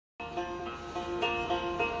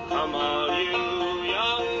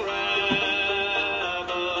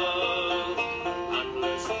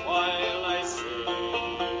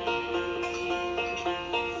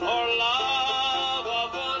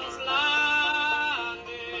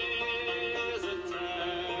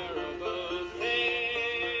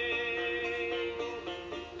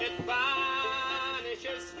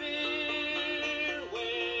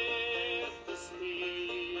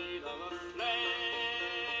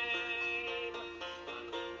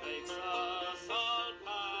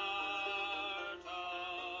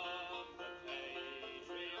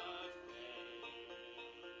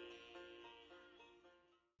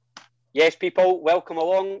Yes, people, welcome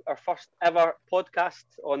along. Our first ever podcast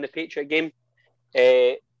on the Patriot Game.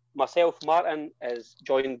 Myself, Martin, is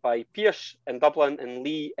joined by Pierce in Dublin and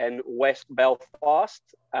Lee in West Belfast.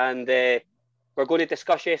 And we're going to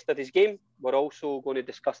discuss yesterday's game. We're also going to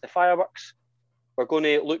discuss the fireworks. We're going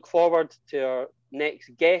to look forward to our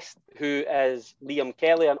next guest, who is Liam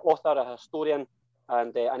Kelly, an author, a historian,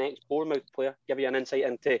 and an ex-Bournemouth player. Give you an insight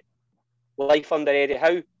into life under Eddie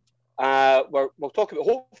Howe. We'll talk about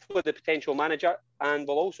hopefully the potential manager, and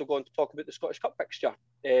we'll also go on to talk about the Scottish Cup fixture.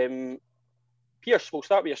 Pierce, we'll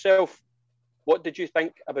start with yourself. What did you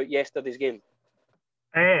think about yesterday's game?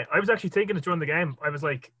 I was actually thinking it during the game. I was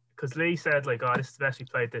like, because Lee said, like, oh, this is the best we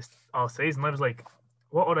played this all season. I was like,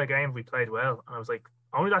 what other game have we played well? And I was like,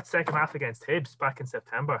 only that second half against Hibs back in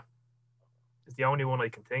September is the only one I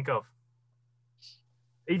can think of.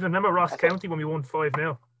 Even remember Ross County when we won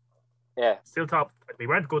 5-0? Yeah. Still top. We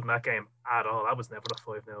weren't good in that game at all. That was never a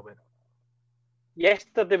 5-0 win.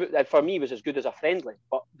 Yesterday, for me, was as good as a friendly.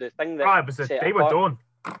 But the thing that... they were done.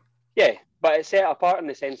 Yeah, but it set apart in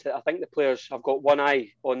the sense that I think the players have got one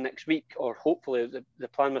eye on next week, or hopefully the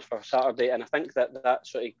plan was for Saturday, and I think that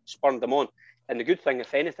sort of spurred them on. And the good thing,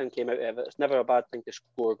 if anything came out of it, it's never a bad thing to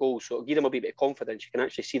score goals. So it'll give them a wee bit of confidence. You can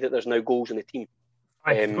actually see that there's now goals in the team.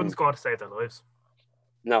 I couldn't score to save their lives.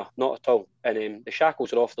 No, not at all. And the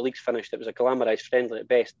shackles are off. The league's finished. It was a glamorised friendly at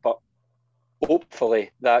best, but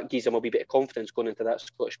hopefully that gives them a wee bit of confidence going into that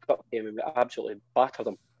Scottish Cup game, and we absolutely batter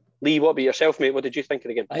them. Lee, what about yourself, mate? What did you think of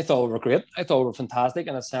the game? I thought we were great. I thought we were fantastic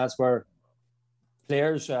in a sense where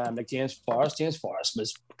players like James Forrest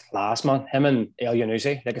was class, man. Him and El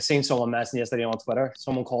Yunusi. Like I seen someone mention yesterday on Twitter.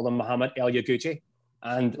 Someone called him Mohammed El Yaguchi.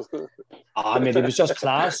 And I mean, it was just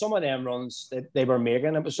class. Some of them runs they were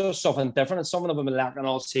making, it was just something different. And some of them have been lacking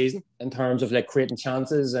all season in terms of like creating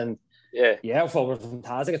chances. And yeah, I thought we were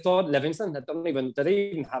fantastic. I thought Livingstone, did he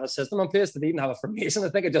even have a system in place? Did he even have a formation? I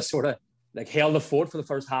think it just sort of like held the fort for the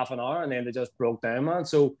first half an hour, and then they just broke down, man.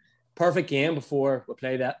 So perfect game before we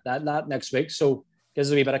play that next week. So gives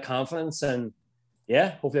us a wee bit of confidence, and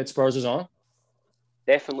yeah, hopefully it spurs us on.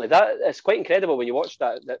 Definitely, it's quite incredible when you watch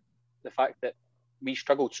that the fact that we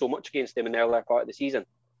struggled so much against them in the earlier part of the season,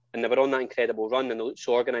 and they were on that incredible run, and they looked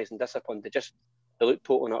so organised and disciplined. They looked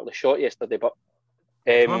totally and utterly shot yesterday, but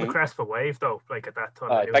on the crest of a wave though, like at that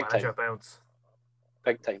time, big time. Bounce.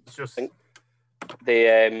 Big time. It's just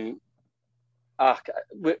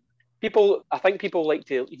I think people like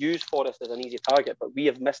to use Forrest as an easy target, but we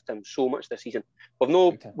have missed him so much this season.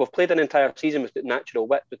 We've played an entire season with natural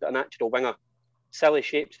width, with a natural winger, silly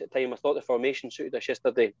shapes at the time. I thought the formation suited us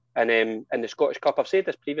yesterday, and in the Scottish Cup, I've said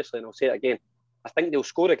this previously and I'll say it again, I think they'll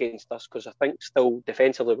score against us because I think still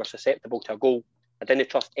defensively we're susceptible to a goal. I didn't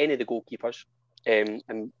trust any of the goalkeepers, and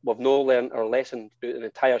we've not learned our lesson through an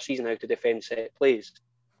entire season how to defend set plays.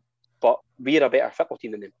 But we're a better football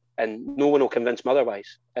team than them, and no one will convince me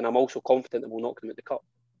otherwise. And I'm also confident that we'll knock them at the cup.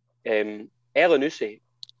 El Yunusi,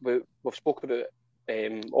 we've spoken about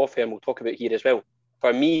off air, and we'll talk about here as well.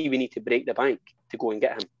 For me, we need to break the bank to go and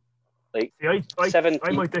get him. Like,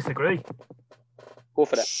 I might disagree. Go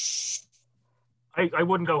for it. I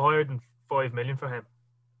wouldn't go higher than 5 million for him.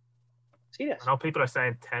 Serious? I know people are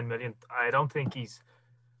saying 10 million. I don't think he's.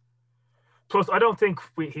 Plus, I don't think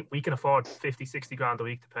we can afford 50, 60 grand a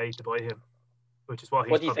week to pay to buy him, which is what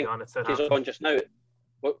he's probably on. He's on just now?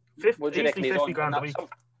 What do you reckon he's 50 grand a week? Sum?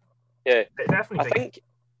 Yeah, definitely.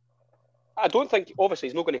 I don't think, obviously,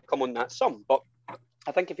 he's not going to come on that sum, but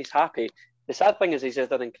I think if he's happy, the sad thing is he's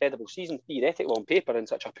had an incredible season, theoretically on paper, in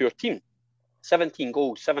such a poor team. 17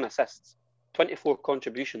 goals, 7 assists, 24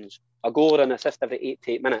 contributions, a goal or an assist every 8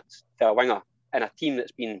 to 8 minutes for a winger, in a team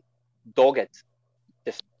that's been dogged.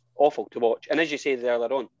 Just awful to watch. And as you said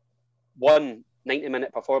earlier on, one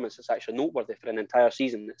 90-minute performance that's actually noteworthy for an entire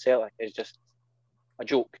season at Celtic is just a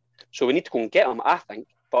joke. So we need to go and get him, I think.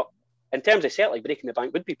 But in terms of Celtic, breaking the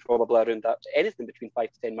bank would be probably around that, anything between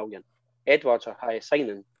 5 to 10 million. Edwards our highest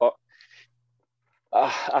signing, but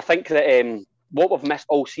I think that what we've missed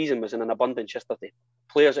all season was in an abundance yesterday.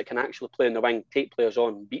 Players that can actually play in the wing, take players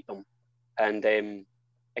on, beat them, and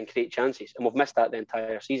create chances. And we've missed that the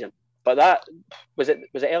entire season. But that was it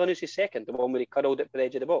El Yunusi's second, the one where he cuddled it for the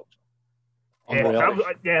edge of the box. It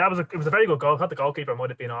was a very good goal. I thought the goalkeeper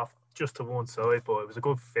might have been off just to one side, but it was a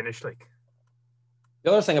good finish. Like,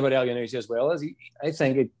 the other thing about El Yunusi as well is I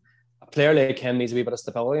think a player like him needs a wee bit of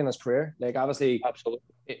stability in his career. Like, obviously, absolutely,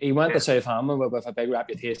 he went to Southampton with a big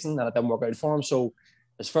reputation, and it didn't work out for him. So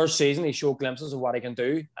his first season, he showed glimpses of what he can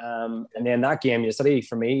do. And then that game yesterday,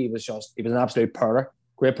 for me, he was an absolute powder.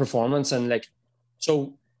 Great performance, and like,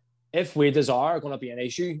 so if wages are going to be an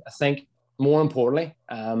issue, I think more importantly,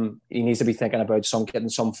 he needs to be thinking about getting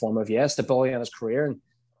some form of stability in his career and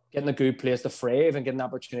getting a good place to thrive and getting an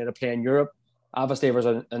opportunity to play in Europe. Obviously, there's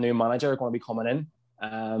a new manager going to be coming in.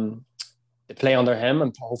 To play under him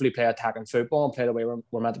and hopefully play attacking football and play the way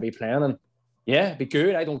we're meant to be playing. And it'd be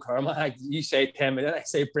good. I don't care, man. You say 10 million, I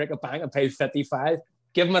say break a bank and pay 55.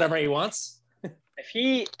 Give him whatever he wants.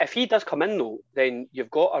 If he does come in though, then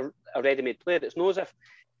you've got a ready-made player. It's not as if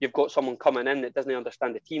you've got someone coming in that doesn't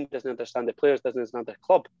understand the team, doesn't understand the players, doesn't understand the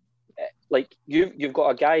club. Like you've got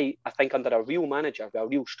a guy, I think, under a real manager with a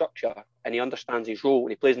real structure, and he understands his role and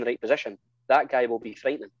he plays in the right position. That guy will be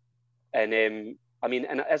frightening. And I mean,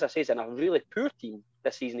 and as I say, in a really poor team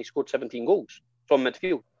this season, he scored 17 goals from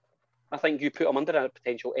midfield. I think you put him under a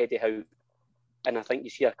potential Eddie Howe, and I think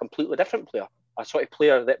you see a completely different player, a sort of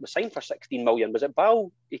player that was signed for 16 million. Was it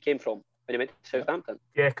Bal he came from when he went to Southampton?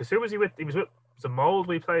 Yeah, because who was he with? He was the Mould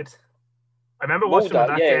we played. I remember watching him in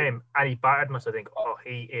that game, and he battered us. I think,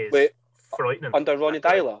 he is frightening. Under Ronnie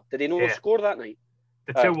Dyler, did he know score that night?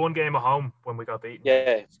 The 2-1 game at home when we got beaten.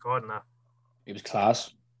 Yeah, he scored in that. He was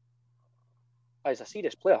class. He's a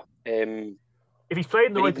serious player. If he's played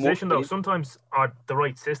in the right position, though, sometimes the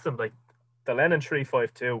right system, like the Lennon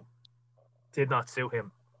 3-5-2, did not suit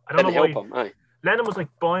him. I don't know why. Help him, Lennon was like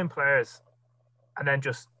buying players and then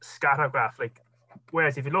just scattergraph. Like,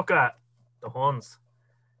 whereas if you look at the Huns,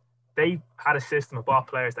 they had a system of bought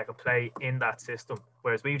players that could play in that system,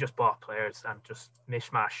 whereas we just bought players and just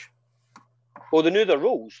mishmash. Well, they knew their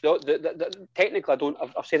roles. Technically,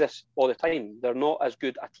 I've said this all the time. They're not as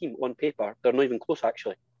good a team on paper. They're not even close,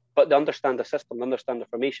 actually. But they understand the system, they understand the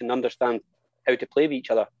formation, they understand how to play with each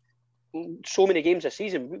other. So many games this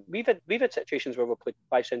season, we've had situations where we've played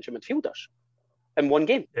 5 central midfielders in one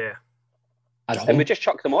game. Yeah. And we just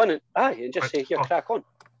chuck them on and just say, here, crack on.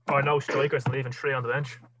 Or no strikers and leaving 3 on the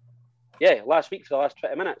bench. Yeah, last week for the last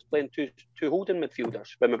 20 minutes, playing two holding midfielders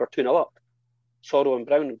when we were 2-0 up. Sorrow and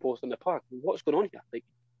Brown both in the park. What's going on here? Like,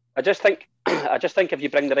 I just think if you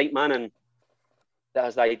bring the right man in that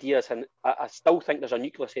has the ideas, and I still think there's a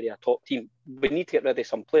nucleus area top team. We need to get rid of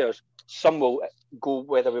some players. Some will go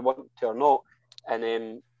whether we want to or not,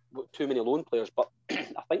 and too many loan players. But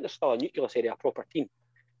I think there's still a nucleus area, a proper team.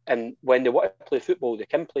 And when they want to play football, they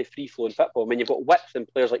can play free-flowing football. When you've got width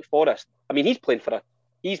and players like Forrest, I mean, he's playing for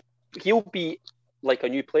he'll be like a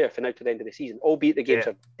new player for now to the end of the season, albeit the games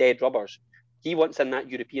are dead rubbers. He wants in that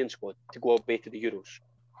European squad to go away to the Euros.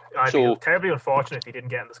 I'd be terribly unfortunate if he didn't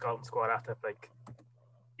get in the Scotland squad after. Like,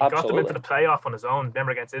 he got them into the playoff on his own.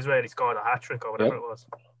 Remember against Israel, he scored a hat-trick or whatever it was.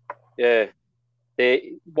 Yeah.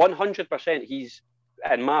 100%, he's,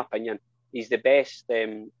 in my opinion, he's the best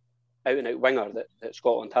out-and-out winger that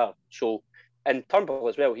Scotland have. So, and Turnbull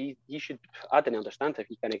as well, he should, I didn't understand if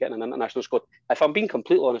he kind of get in an international squad. If I'm being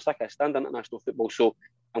completely honest, I can't stand international football, so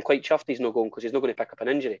I'm quite chuffed he's not going because he's not going to pick up an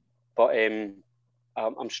injury. But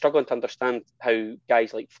I'm struggling to understand how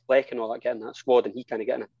guys like Fleck and all that get in that squad and he kind of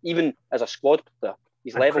get in it. Even as a squad player,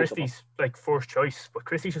 he's levels. Christie's like first choice, but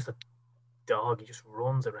Christie's just a dog. He just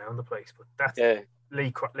runs around the place. But that's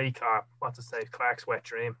Lee what's it say? Clark's wet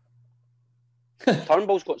dream.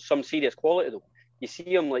 Turnbull's got some serious quality though. You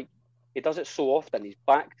see him like he does it so often. He's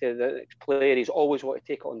back to the next player. He's always want to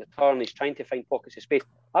take it on the turn. He's trying to find pockets of space.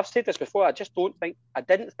 I've said this before. I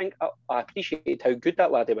didn't think I appreciated how good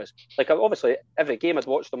that laddie was. Like, obviously, every game I'd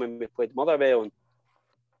watched him when we played Motherwell, and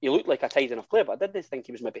he looked like a tidy enough player, but I didn't think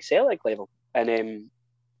he was maybe Celtic level. And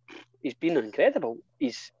he's been incredible.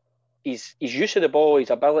 His use of the ball, his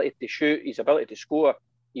ability to shoot, his ability to score,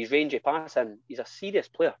 his range of passing. He's a serious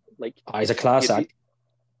player. Like, he's a class act.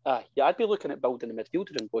 I'd be looking at building a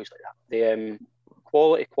midfielder and boys like that. The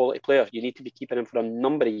quality players you need to be keeping him for a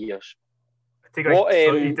number of years. I think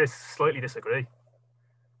I slightly disagree.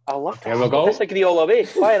 I love that. Here we go. Disagree all the way.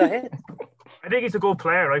 Fire ahead. I think he's a good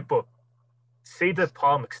player, right? But see the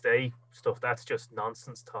Paul McStay stuff, that's just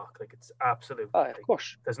nonsense talk. Like, it's absolute. Of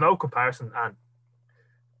course. There's no comparison. And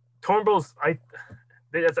Turnbull's,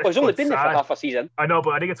 he's only been there for half a season. I know,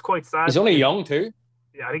 but I think it's quite sad. He's only young too.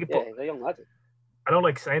 Yeah, I think he's a young lad. I don't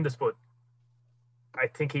like saying this, but I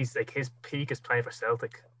think he's like his peak is playing for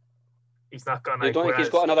Celtic. He's not gonna. You don't think he's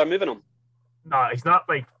got another move in him? No, he's not.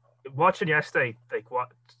 Like, watching yesterday, like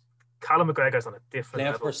what Callum McGregor's on a different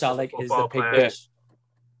level. For Celtic is the peak.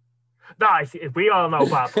 No, we all know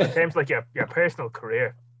that. But in terms of like your personal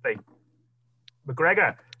career, like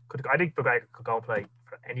McGregor I think McGregor could go and play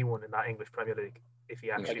for anyone in that English Premier League if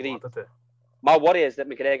he actually wanted to. My worry is that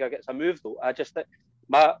McGregor gets a move though. I just think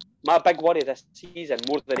my big worry this season,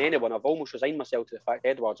 more than anyone, I've almost resigned myself to the fact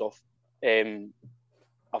Edwards off. I'm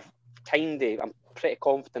pretty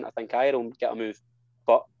confident I think Ira will get a move,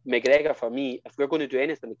 but McGregor, for me, if we're going to do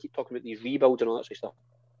anything, we keep talking about these rebuilds and all that sort of stuff.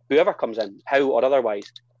 Whoever comes in, how or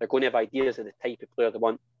otherwise, they're going to have ideas of the type of player they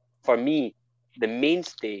want. For me, the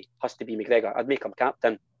mainstay has to be McGregor. I'd make him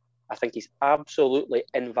captain. I think he's absolutely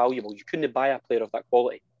invaluable. You couldn't buy a player of that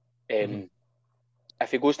quality. If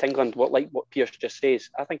he goes to England, what Pierce just says,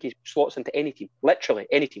 I think he slots into any team, literally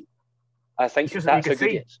any team. I think that's how good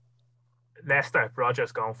he is. Leicester,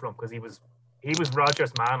 Rodgers going for him because he was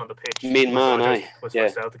Rodgers' man on the pitch. Main man, Rodgers, aye. Was yeah.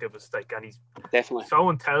 for Celtic. It was like, and he's definitely so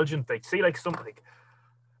intelligent. Like, see, like something like,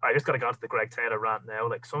 I just got to go to the Greg Taylor rant now.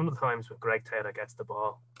 Like, some of the times when Greg Taylor gets the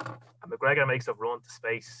ball, and McGregor makes a run to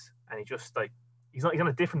space, and he just like he's on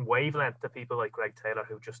a different wavelength to people like Greg Taylor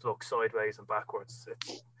who just look sideways and backwards.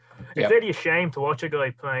 It's really a shame to watch a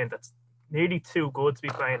guy playing that's nearly too good to be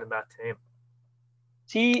playing in that team.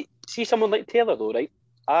 See someone like Taylor though, right?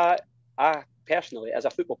 I personally, as a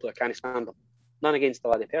football player, can't stand him. None against the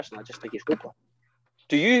laddie personally, I just think he's a good player.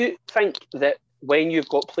 Do you think that when you've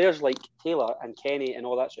got players like Taylor and Kenny and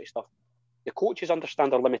all that sort of stuff, the coaches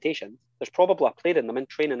understand their limitations? There's probably a player in them in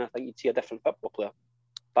training, I think you'd see a different football player.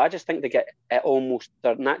 But I just think they get almost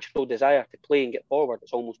their natural desire to play and get forward.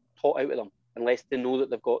 It's almost taught out of them unless they know that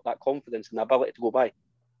they've got that confidence and the ability to go by.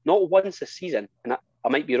 Not once a season, and I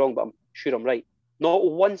might be wrong, but I'm sure I'm right. Not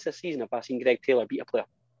once a season have I seen Greg Taylor beat a player.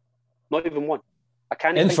 Not even one. I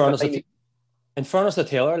can't. In fairness to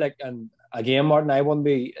Taylor, like, and again, Martin, I wouldn't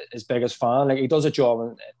be his biggest fan. Like, he does a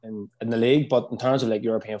job in the league, but in terms of like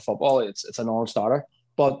European football, it's a non-starter.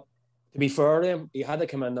 But to be fair to him, he had to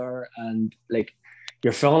come in there and like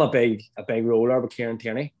you're filling a big roller with Kieran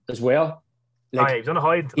Tierney as well. Like, he's on a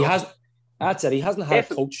high. He has. That's it. He hasn't had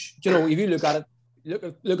a coach. You know, if you look at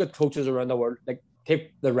it, look at coaches around the world. Like,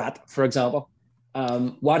 take the Rat for example.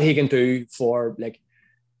 What he can do for like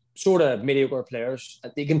sort of mediocre players,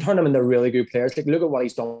 he can turn them into really good players. Like, look at what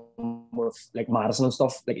he's done with like Madison and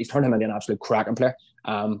stuff. Like, he's turned him into an absolute cracking player.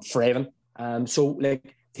 Fraven. So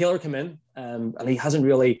like Taylor came in, and he hasn't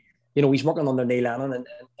really. You know, he's working under Neil Lennon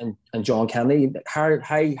and John Kennedy. How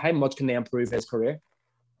much can they improve his career?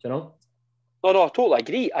 You know. No, I totally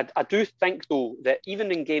agree. I do think, though, that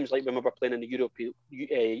even in games like when we were playing in the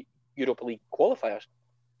Europa League qualifiers,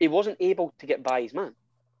 he wasn't able to get by his man.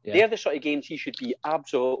 Yeah. They're the sort of games he should be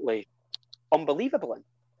absolutely unbelievable in.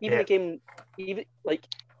 Even a game, even like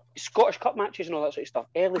Scottish Cup matches and all that sort of stuff,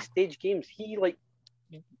 early stage games,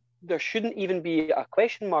 there shouldn't even be a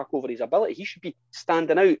question mark over his ability. He should be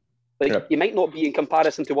standing out. Like, he might not be in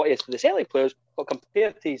comparison to what he is to the Celtic players, but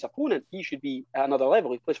compared to his opponent, he should be at another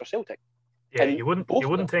level. He plays for Celtic. Yeah, you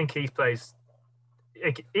wouldn't think he plays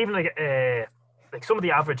like even like some of the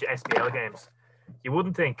average SPL games. You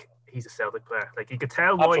wouldn't think he's a Celtic player. Like, you could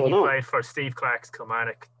tell why he played for Steve Clark's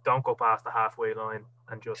Kilmarnock. Don't go past the halfway line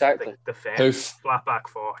and just defend flat back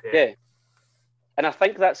four. Yeah, and I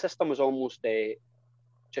think that system was almost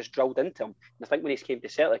just drilled into him. And I think when he came to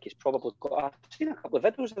Celtic, he's probably got. I've seen a couple of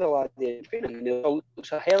videos of the lad in training, and he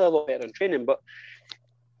looks a hell of a lot better in training. But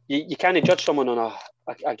you can't judge someone on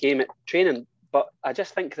a game at training. But I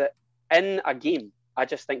just think that in a game, I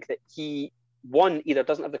just think that he, one, either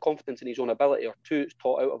doesn't have the confidence in his own ability, or two, it's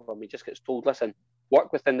taught out of him. He just gets told, listen,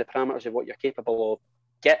 work within the parameters of what you're capable of,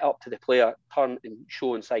 get up to the player, turn and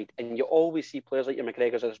show inside. And you always see players like your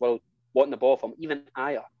McGregors of this world wanting the ball from him, even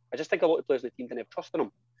Ayer. I just think a lot of players in the team didn't have trust in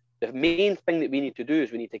him. The main thing that we need to do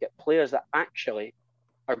is we need to get players that actually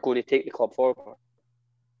are going to take the club forward.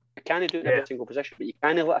 You can't do it in every single position, but you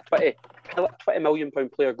can't let a £20 million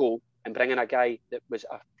player go and bring in a guy that was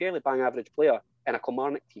a fairly bang average player in a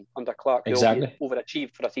Kilmarnock team under Clark who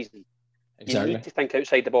overachieved for a season. Exactly. You need to think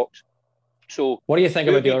outside the box. So, what do you think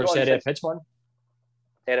about the other side of the pitch, man?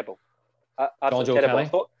 Terrible. Absolutely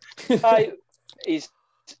terrible.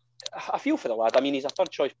 I feel for the lad. I mean, he's a third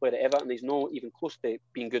choice player at Everton. He's not even close to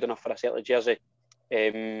being good enough for a Celtic jersey.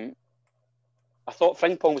 I thought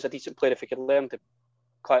Frimpong was a decent player if he could learn to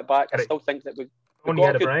cut it back. I still think that we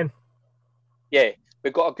got a good. Yeah,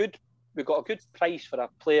 we got a good price for a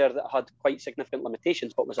player that had quite significant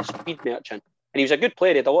limitations, but was a speed merchant. And he was a good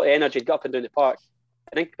player. He had a lot of energy. He'd got up and down the park.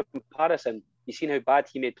 And in comparison, you've seen how bad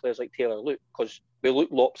he made players like Taylor look, because we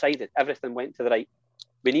looked lopsided. Everything went to the right.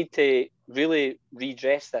 We need to really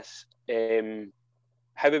redress this.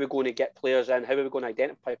 How are we going to get players in? How are we going to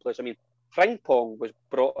identify players? I mean, Frimpong was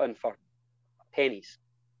brought in for pennies,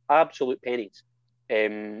 absolute pennies.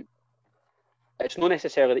 It's not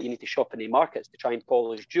necessarily that you need to shop in the markets to try and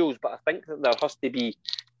polish jewels, but I think that there has to be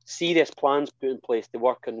serious plans put in place to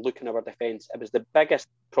work on looking at our defence. It was the biggest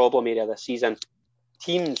problem area this season.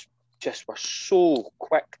 Teams just were so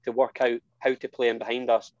quick to work out how to play in behind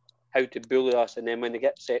us, how to bully us, and then when they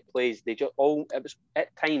get set plays, they just it was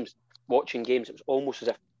at times watching games, it was almost as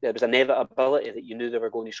if there was inevitability that you knew they were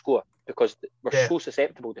going to score because we're so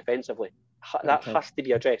susceptible defensively. That has to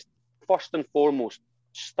be addressed. First and foremost,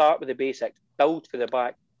 start with the basics, build for the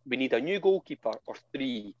back. We need a new goalkeeper or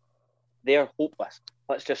 3. They're hopeless.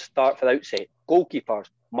 Let's just start for the outset. Goalkeepers,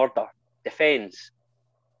 murder. Defence.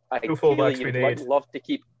 Ideally, you'd love to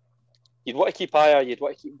keep. You'd want to keep Ayer, you'd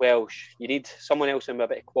want to keep Welsh. You need someone else in with a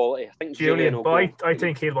bit of quality. I think Julian will go. I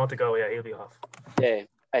think he'll want to go. Yeah, he'll be off. Yeah,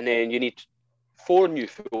 and then you need 4 new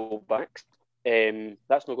full-backs.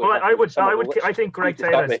 That's not going to happen. I think Greg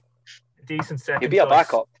Taylor's a decent second. He'll be a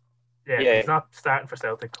backup. Yeah, he's not starting for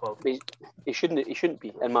Celtic. He shouldn't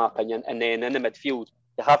be, in my opinion. And then in the midfield,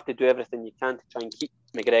 you have to do everything you can to try and keep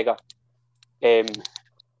McGregor.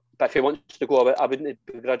 But if he wants to go, I wouldn't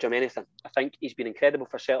begrudge him anything. I think he's been incredible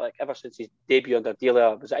for Celtic ever since his debut under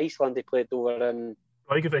Delia. Was it Iceland he played over in?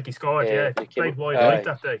 Reykjavik, he scored, he played wide right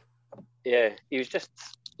that day. Yeah, he was just...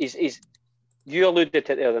 You alluded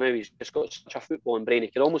to it the other night, he's just got such a footballing brain. He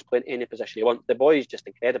can almost play in any position he wants. The boy is just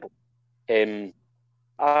incredible.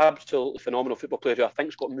 Absolutely phenomenal football player who I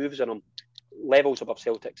think's got moves in him, levels above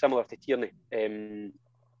Celtic, similar to Tierney. And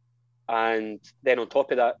then on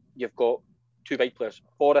top of that, you've got 2 wide players.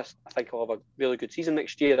 Forrest, I think he'll have a really good season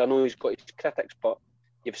next year. I know he's got his critics, but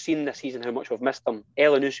you've seen this season how much we've missed him.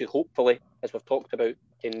 Elyounoussi, hopefully, as we've talked about,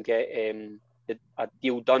 can get a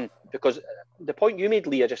deal done. Because the point you made,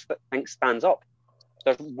 Lee, I just think stands up.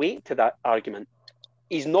 There's weight to that argument.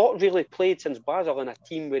 He's not really played since Basel in a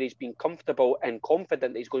team where he's been comfortable and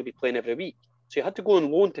confident that he's going to be playing every week. So he had to go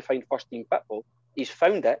on loan to find first-team football. He's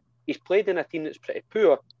found it. He's played in a team that's pretty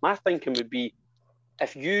poor. My thinking would be,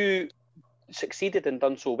 if you succeeded and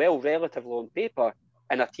done so well relatively on paper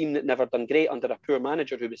in a team that never done great under a poor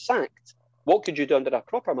manager who was sacked, what could you do under a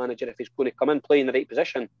proper manager if he's going to come in, play in the right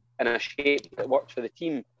position in a shape that works for the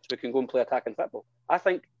team so we can go and play attacking football? I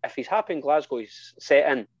think if he's happy in Glasgow, he's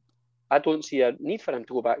set in, I don't see a need for him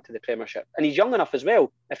to go back to the Premiership. And he's young enough as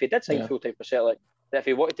well, if he did sign full-time for Celtic, that if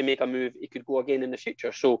he wanted to make a move, he could go again in the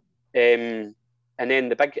future. So, and then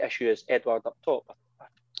the big issue is Edward up top.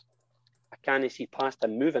 I can't see past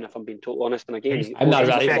him moving, if I'm being totally honest. And again, I'm not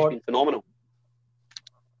ready for it. Been phenomenal.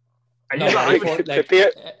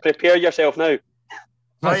 Prepare yourself now.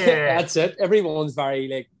 Oh, yeah. That's it. Everyone's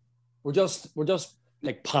very we're just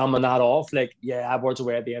like palming that off. Like, yeah, Edward's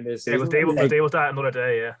away at the end of the season. We'll deal with that another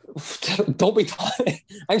day. Yeah. Don't be.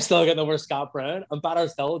 I'm still getting over Scott Brown. I'm better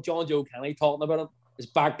still. John Joe Kenny talking about him. His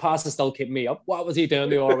back pass is still keeping me up. What was he doing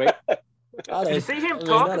the other week? Did you see him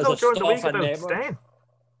talking about during the week about staying?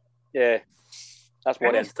 Yeah, that's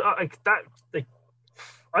what it is.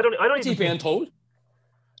 I don't even think being told.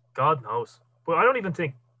 God knows, but I don't even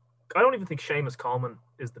think Seamus Coleman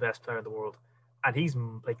is the best player in the world, and he's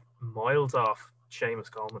like miles off Seamus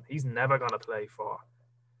Coleman. He's never going to play for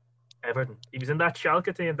Everton. He was in that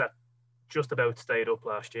Schalke team that just about stayed up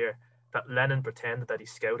last year. That Lennon pretended that he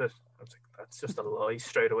scouted. I was like, that's just a lie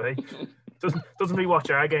straight away. Doesn't really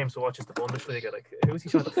watch our games, so watches the Bundesliga. Like, who's he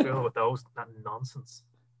trying to fool with that nonsense?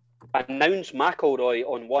 Announce McElroy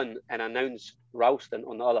on one and announce Ralston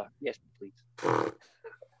on the other. Yes, please.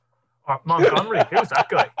 Montgomery, who's that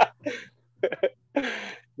guy?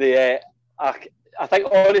 I think,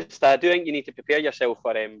 honestly, I do think you need to prepare yourself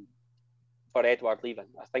for Edward leaving.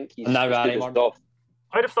 I think he's off.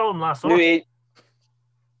 I'd have thought him last summer.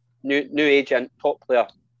 New agent, top player,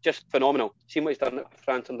 just phenomenal. Seen what he's done at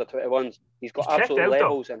France under 21s. He's got absolute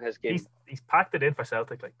levels in his game. He's packed it in for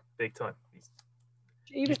Celtic, like big time.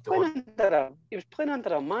 He was playing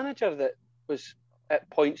under a manager that was at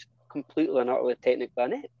points completely and utterly technically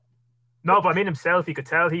inept. No, but I mean himself, you could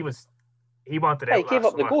tell he wanted out. He gave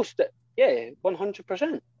up the ghost.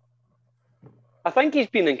 100%. I think he's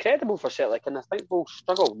been incredible for Celtic, and I think we'll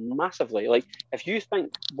struggle massively. Like, if you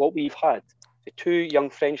think what we've had, the 2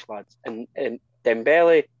 young French lads, and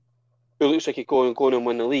Dembele, who looks like he's going and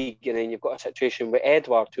win the league, and then you've got a situation with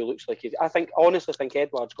Edward, who looks like I honestly think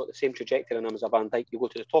Edward's got the same trajectory in him as a Van Dijk. You go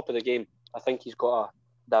to the top of the game, I think he's got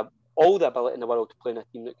all the ability in the world to play in a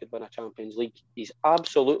team that could win a Champions League. He's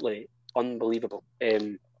absolutely unbelievable.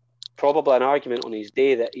 Probably an argument on his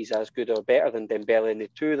day that he's as good or better than Dembele, and the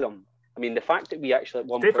 2 of them. I mean, the fact that we actually at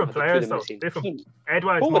one different point players, had the 2 of them in the same team.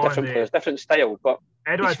 Edward's totally different players, different style, but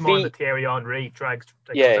Edward's more on the Thierry Henry drags. To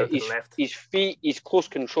the left. His feet, his close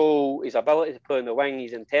control, his ability to play on the wing,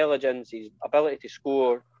 his intelligence, his ability to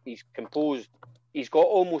score, he's composed. He's got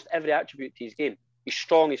almost every attribute to his game. He's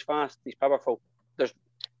strong, he's fast, he's powerful. There's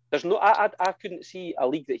no. I couldn't see a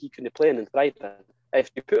league that he couldn't play in and thrive in. If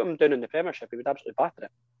you put him down in the Premiership, he would absolutely batter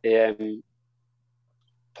it.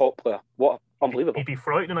 Top player, unbelievable. He'd be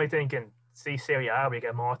frightening, I think, and see Serie A where you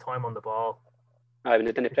get more time on the ball. when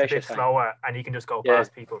they didn't It's a pressure bit time. slower, and you can just go Yeah.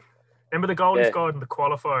 past people. Remember the goal he Yeah. scored in the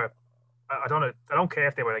qualifier? I don't know. I don't care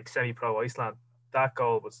if they were like semi-pro Iceland. That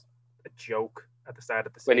goal was a joke at the start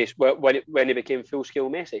of the season. When he became full-scale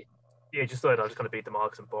Messi. Yeah, just thought I was just going to beat the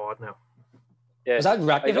Marks and board now. Yeah. Was that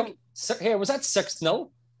Reykjavik? Here, was that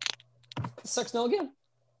 6-0? 6-0 game?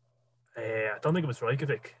 I don't think it was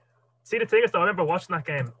Reykjavik. See, the thing is, though, I remember watching that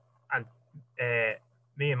game, and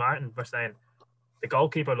me and Martin were saying the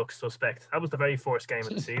goalkeeper looks suspect. That was the very first game of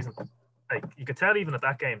the season. Like, you could tell even at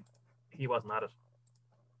that game, he wasn't at it.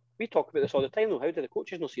 We talk about this all the time, though. How do the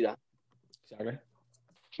coaches not see that? Exactly.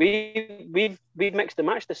 We've mixed the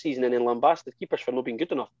match this season and then lambasted keepers for not being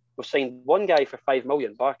good enough. We've signed one guy for 5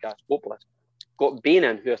 million, Barkas, hopeless. Got Bain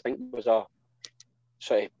in, who I think was a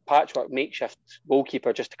sort of patchwork makeshift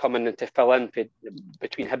goalkeeper just to come in and to fill in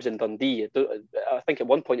between Hibs and Dundee. I think at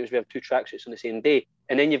one point it was we have 2 tracksuits on the same day.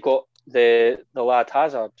 And then you've got the lad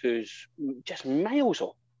Hazard, who's just miles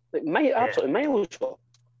off. Absolutely miles off.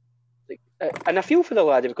 And I feel for the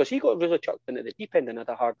lad because he got really chucked into the deep end and had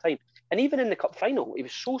a hard time. And even in the cup final, he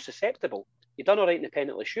was so susceptible. He done all right in the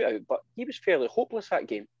penalty shootout, but he was fairly hopeless that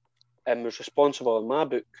game and was responsible in my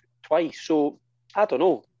book twice. So I don't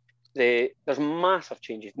know. There's massive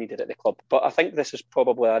changes needed at the club, but I think this is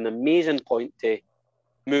probably an amazing point to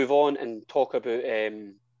move on and talk about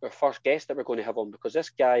our first guest that we're going to have on, because this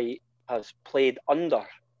guy has played under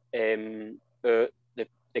the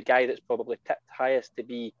guy that's probably tipped highest to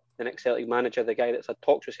be the next Celtic manager, the guy that's had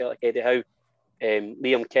talks with Celtic, Eddie Howe,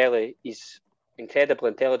 Liam Kelly. He's an incredibly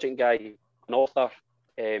intelligent guy, an author,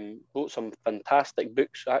 wrote some fantastic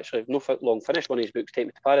books. Actually, no long finished one of his books, Take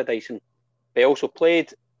Me to Paradise, and he also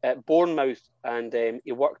played at Bournemouth, and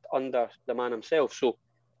he worked under the man himself. So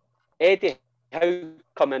Eddie Howe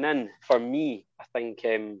coming in, for me, I think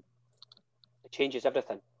it changes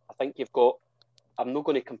everything. I think you've got, I'm not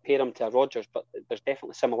going to compare him to a Rodgers, but there's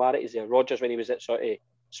definitely similarities there. Rodgers, when he was at sort of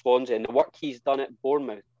Swansea, and the work he's done at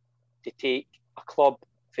Bournemouth to take a club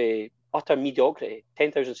for utter mediocrity,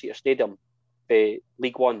 10,000 seater stadium for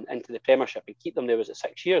League One into the Premiership and keep them there, was it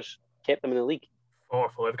 6 years? Kept them in the league. 4 or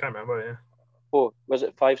 5, I can't remember, yeah. Oh, was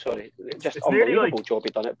it 5? Sorry. Just It's unbelievable job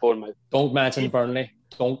he done at Bournemouth. Don't mention Burnley.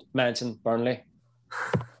 Don't mention Burnley.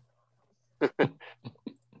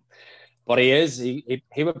 But he is.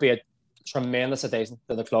 He would be a tremendous addition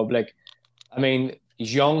to the club. Like, I mean,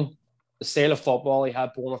 he's young. The style of football he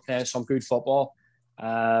had, Bournemouth playing some good football.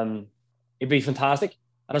 He'd be fantastic.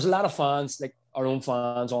 And there's a lot of fans, like our own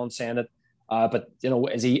fans, on saying it. But you know,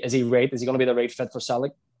 is he right? Is he going to be the right fit for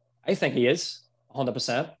Celtic? I think he is,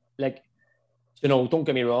 100%. Like, you know, don't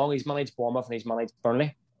get me wrong. He's managed Bournemouth and he's managed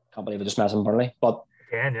Burnley. Can't believe I just mentioned Burnley, but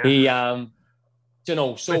again, yeah. He, you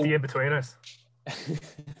know, so with the in-betweeners.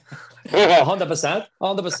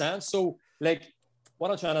 100%. So, like, what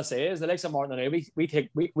I'm trying to say is the likes of Martin O'Neill,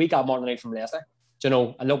 we got Martin O'Neill from Leicester, you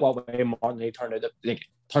know, and look what way Martin O'Neill turned out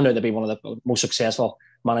to be one of the most successful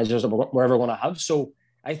managers that we're ever going to have. So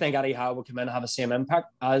I think Eddie Howe will come in and have the same impact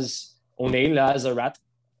as O'Neill, as a rat,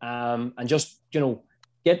 and just, you know,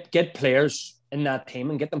 get players in that team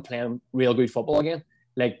and get them playing real good football again.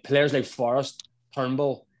 Like players like Forrest,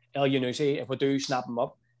 Turnbull, El Yunusi, if we do snap them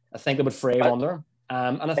up, I think they would thrive under him.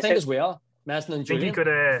 And I think as well, Meston and Julian.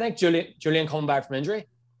 I think Julian coming back from injury,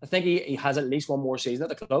 I think he has at least one more season at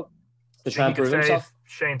the club to try and prove himself.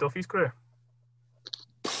 Shane Duffy's career.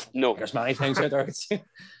 No. There's many things out there.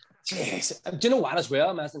 Jeez. Do you know what as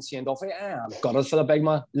well, Meston and Shane Duffy? I'm gutted for the big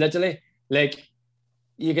man. Literally. Like,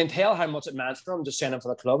 you can tell how much it meant for him just signing for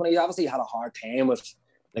the club. And he obviously had a hard time with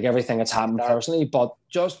like everything that's happened personally, but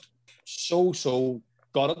just so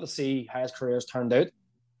gutted to see how his career's turned out.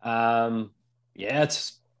 Yeah,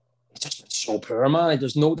 it's just been so poor, man.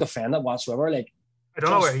 There's no defender whatsoever. Like, I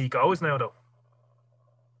don't know where he goes now, though.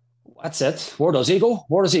 That's it. Where does he go?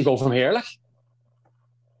 Where does he go from here? Like,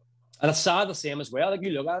 and it's sad the same as well. Like,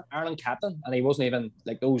 you look at Ireland captain, and he wasn't even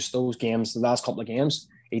like those games. The last couple of games,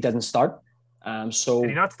 he didn't start. So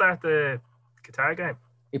did he not start the Qatar game?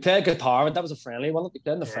 He played Qatar, but that was a friendly one. He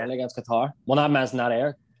played in the friendly against Qatar. When I mentioned that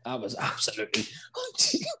air, that was absolutely.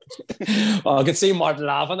 Well, I could see Martin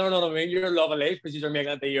laughing there. Know what I mean? You're loving life because you're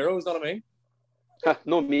making it the Euros. Know what I mean?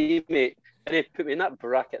 No, me, mate. And they put me in that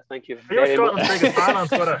bracket. Thank you very much. You're much. Scotland's biggest fan on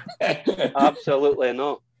Twitter. Absolutely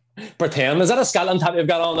not. Pretend. Is that a Scotland tap you've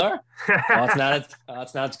got on there? Oh, it's not.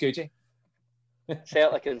 It's not. It's Gucci.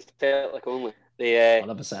 Celtic and Celtic only.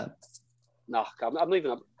 100%. No, I'm not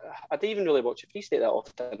even. I don't even really watch a Free State that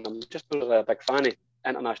often. I'm just not really a big fan of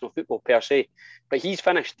international football per se. But he's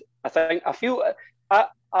finished. I feel.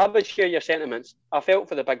 I would share your sentiments. I felt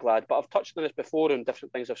for the big lad, but I've touched on this before on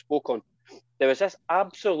different things I've spoke on. There was this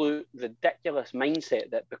absolute ridiculous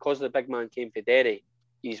mindset that because the big man came for Derry,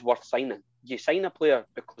 he's worth signing. You sign a player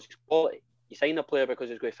because he's quality. You sign a player because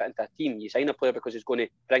he's going to fit into a team. You sign a player because he's going to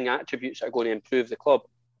bring attributes that are going to improve the club.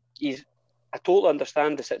 I totally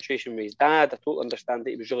understand the situation with his dad. I totally understand that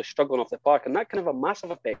he was really struggling off the park, and that can have a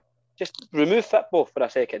massive effect. Just remove football for a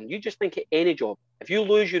second. You just think of any job. If you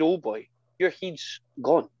lose your old boy, your heat's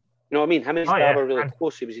gone. You know what I mean? Him and his dad were really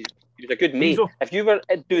close. He was a good mate. If you were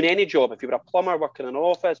doing any job, if you were a plumber working in an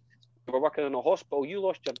office, you were working in a hospital, you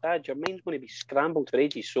lost your dad, your mind's going to be scrambled for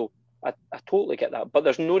ages. So I totally get that. But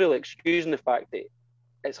there's no real excusing the fact that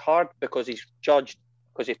it's hard because he's judged,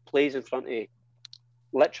 because he plays in front of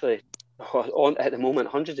literally, at the moment,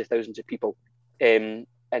 hundreds of thousands of people. And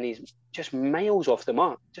he's just miles off the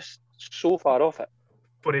mark, just so far off it.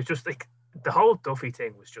 But it's just like the whole Duffy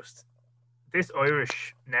thing was just this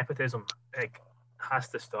Irish nepotism has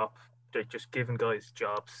to stop. They're just giving guys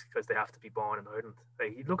jobs because they have to be born in Ireland.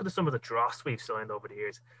 Like, you look at some of the dross we've signed over the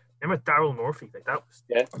years. Remember Daryl Murphy? Like that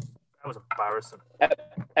was embarrassing.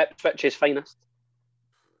 Ipswich's finest.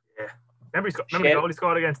 Yeah. Remember the goal he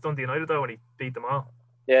scored against Dundee United though when he beat them all.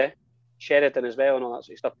 Yeah. Sheridan as well and all that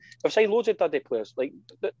sort of stuff. We've signed loads of Dundee players,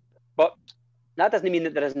 but that doesn't mean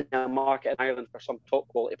that there isn't a market in Ireland for some top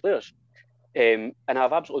quality players. And I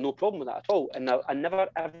have absolutely no problem with that at all. And I never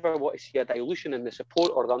ever want to see a dilution in the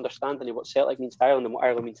support or the understanding of what Celtic means to Ireland and what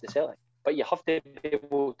Ireland means to Celtic. But you have to be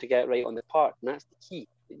able to get it right on the park, and that's the key.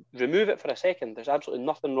 Remove it for a second. There's absolutely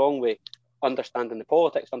nothing wrong with understanding the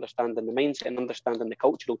politics, understanding the mindset, and understanding the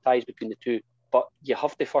cultural ties between the two. But you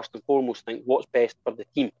have to first and foremost think what's best for the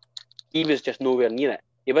team. He was just nowhere near it.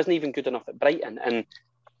 He wasn't even good enough at Brighton. And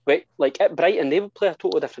like at Brighton, they would play a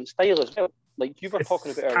totally different style as well. Like you were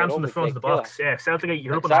talking about earlier, hands from the front of the box. Yeah, Celtic,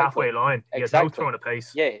 you're up on the halfway line. He has no throwing a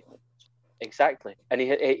pace. Yeah, exactly. And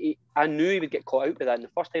I knew he would get caught out by that. And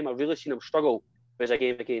the first time I really seen him struggle was a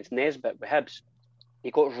game against Nesbitt with Hibs.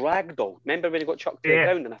 He got ragdolled. Remember when he got chucked to the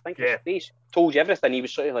ground? And I think his face told you everything. He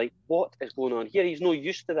was sort of like, what is going on here? He's no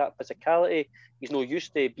used to that physicality. He's no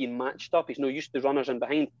used to being matched up. He's no used to runners in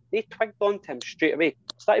behind. They twigged onto him straight away.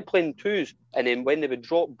 Started playing twos. And then when they would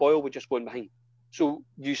drop, Boyle would just go in behind. So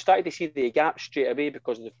you started to see the gaps straight away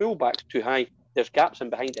because the fullback's too high. There's gaps in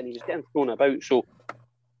behind and he was getting thrown about. So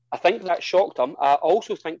I think that shocked him. I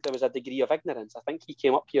also think there was a degree of ignorance. I think he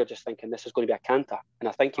came up here just thinking this is going to be a canter. And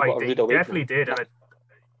I think he got a rude awakening. Definitely did. And I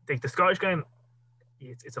think the Scottish game,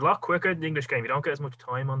 it's a lot quicker than the English game. You don't get as much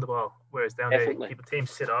time on the ball. Whereas down there,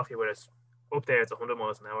 teams sit off you. Whereas up there, it's 100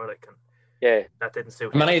 miles an hour. That didn't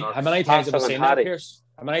suit him. How many times have we seen that, Pierce?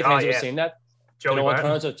 How many times have we seen that? Do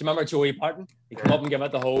you remember Joey Barton? He come up and give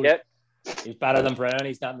it the whole. Yep. He's better than Brown.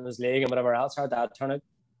 He's not in his league and whatever else. How'd that turn out?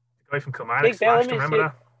 The guy from Kilmarnock smashed him. Remember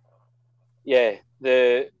that? Yeah,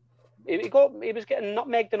 he was getting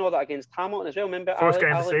nutmegged and all that against Hamilton as well. Remember? First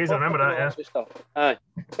game of the season. Remember that? Yeah.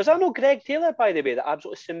 Was that no Greg Taylor, by the way, that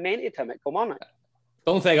absolutely cemented him at Kilmarnock?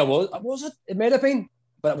 Don't think it was. Was it? It might have been,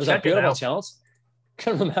 but it was a beautiful chance.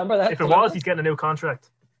 Can't remember that. If it was, he's getting a new contract.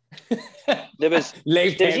 There was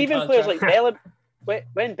even players like Bellamy.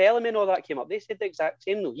 When Bellamy and all that came up, they said the exact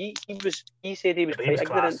same though. He said he was quite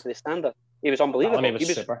ignorant to the standard. He was unbelievable. He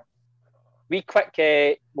was super. We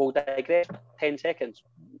quick, we'll digress 10 seconds.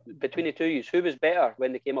 Between the two of you, who was better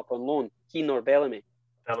when they came up on loan, Keane or Bellamy?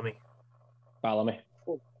 Bellamy.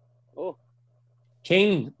 Oh.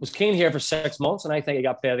 Keane here for 6 months, and I think he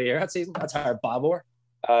got player of the year that season. That's our Babor.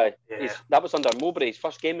 That was under Mowbray. His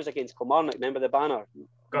first game was against Kilmarnock. Remember the banner?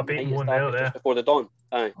 Got beaten 1-0 there. Just before the dawn.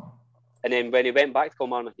 Aye. And then when he went back to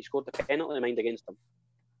Kilmarnock, he scored the penalty mind against them.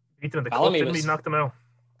 Beat him in the cup, didn't he? Knocked him out.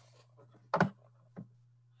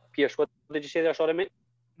 Pierce, what did you say there? Sorry, mate.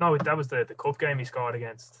 No, that was the cup game he scored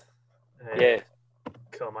against.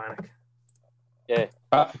 Kilmarnock. Yeah.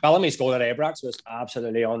 Bellamy scored at Ibrox was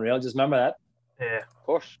absolutely unreal. Just remember that. Yeah. Of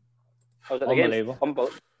course.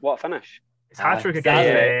 Unbelievable. What a finish. His hat-trick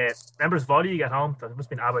against remember his volley he got home? That must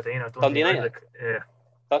have been Aberdeen or Dundee United.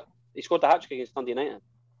 Yeah. He scored the hat-trick against Dundee United.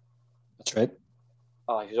 That's right.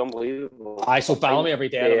 Oh, he's unbelievable. I saw Bellamy every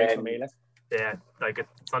day for me. Yeah,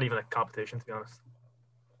 it's not even a competition, to be honest.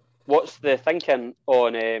 What's the thinking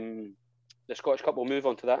on the Scottish Cup? We'll move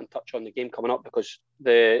on to that and touch on the game coming up because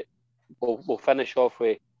we'll finish off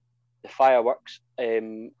with the fireworks.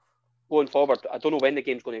 Going forward, I don't know when the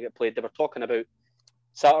game's going to get played. They were talking about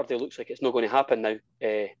Saturday. Looks like it's not going to happen now.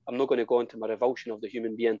 I'm not going to go into my revulsion of the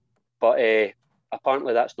human being, but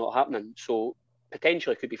apparently that's not happening. So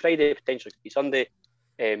potentially it could be Friday, potentially it could be Sunday.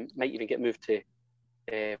 Might even get moved to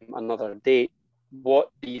another date. What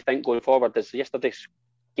do you think going forward? Is yesterday's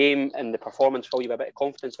game and the performance fill you with a bit of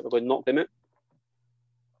confidence that we're going to knock them out?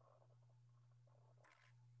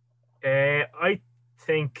 I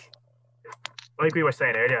think, like we were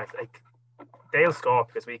saying earlier, like they'll score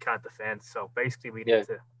because we can't defend. So basically, we need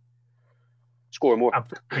to score more.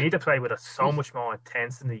 We need to play with so much more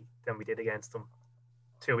intensity than we did against them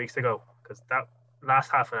 2 weeks ago. Because that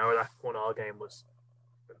last half an hour, that 1-1 game was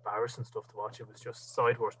embarrassing stuff to watch. It was just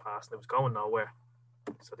sidewars passing. It was going nowhere.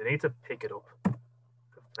 So they need to pick it up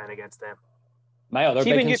playing against them. My other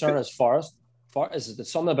big concern is Forrest. Is it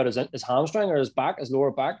something about his hamstring or his back, his lower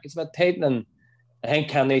back? It's a bit tight, and I think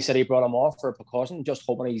Kennedy said he brought him off for a precaution, just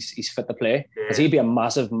hoping he's fit to play. Because he'd be a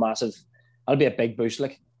massive, that'll be a big boost.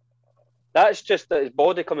 Like, that's just his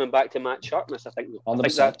body coming back to match sharpness. I think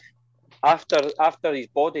that after his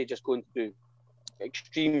body just going through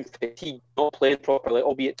extreme fatigue, not playing properly,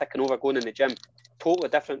 albeit ticking over, going in the gym, totally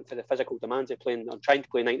different for the physical demands of playing. I'm trying to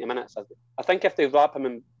play 90 minutes. I think if they wrap him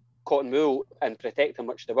in cotton wool and protect him,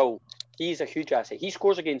 which they will, he's a huge asset. He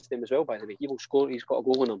scores against them as well, by the way. He will score. He's got a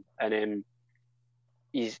goal on him, and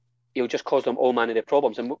he'll just cause them all manner of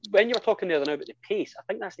problems. And when you were talking there now about the pace, I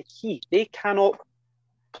think that's the key. They cannot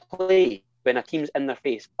play when a team's in their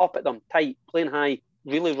face, up at them, tight, playing high,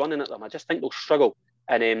 really running at them. I just think they'll struggle,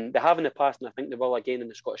 and they have in the past, and I think they will again in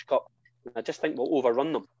the Scottish Cup. And I just think we'll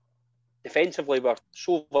overrun them. Defensively, we're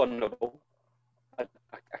so vulnerable. I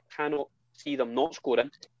cannot see them not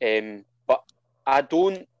scoring, but I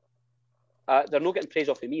don't. They're not getting praise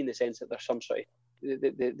off of me in the sense that they're some sort of.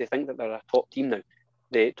 They think that they're a top team now.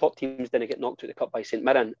 The top teams didn't get knocked out of the cup by St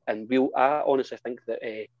Mirren, and I honestly think that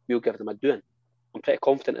we'll give them a doing. I'm pretty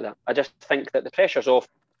confident of that. I just think that the pressure's off.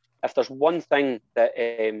 If there's one thing that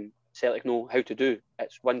Celtic know how to do,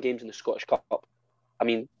 it's win games in the Scottish Cup. I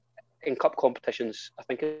mean, in cup competitions, I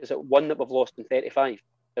think is it one that we've lost in 35.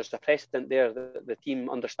 There's a precedent there that the team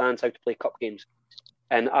understands how to play cup games.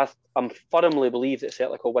 And I'm firmly believe that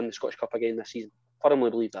Celtic will win the Scottish Cup again this season. Firmly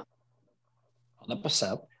believe that.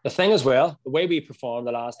 100%. The thing as well, the way we performed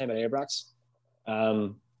the last time at Ibrox,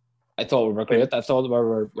 I thought we were great. I thought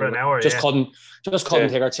we couldn't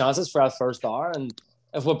take our chances for that first hour. And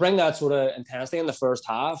if we bring that sort of intensity in the first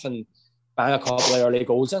half and bang a couple of early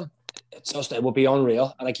goals in, it will be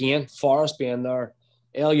unreal. And again, Forrest being there,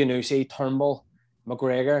 El Yunusi, Turnbull,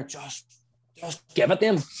 McGregor, just give it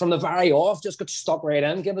them from the very off. Just get stuck right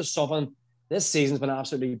in. Give us something. This season's been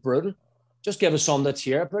absolutely brutal. Just give us something to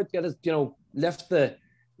cheer about. Get us, lift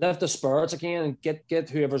the spirits again and get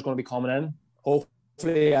whoever's going to be coming in.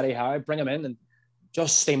 Hopefully Eddie Howe, bring him in and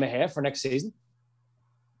just steam ahead for next season.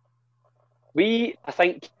 I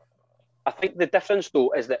think the difference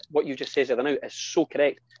though is that what you just said there now is so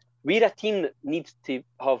correct. We're a team that needs to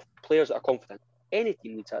have players that are confident. Any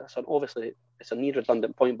team needs that. So obviously it's a near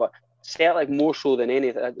redundant point, but Celtic more so than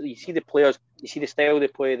anything. You see the players, you see the style they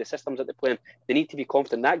play, the systems that they play in. They need to be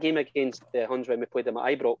confident. That game against the Huns when we played them at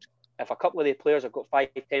Ibrox, if a couple of the players have got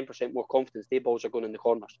 5-10% more confidence, their balls are going in the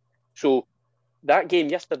corners. So that game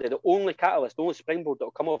yesterday, the only catalyst, the only springboard that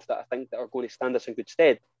will come off that I think that are going to stand us in good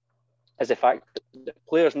stead is the fact that the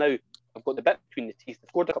players now have got the bit between the teeth. They've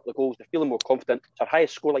scored a couple of goals. They're feeling more confident. It's our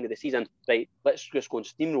highest scoreline of the season. Right, let's just go and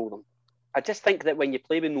steamroll them. I just think that when you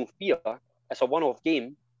play with no fear, it's a one-off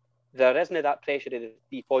game. There isn't that pressure of the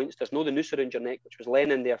 3 points. There's no the noose around your neck, which was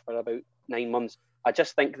laying in there for about 9 months. I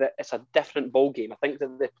just think that it's a different ball game. I think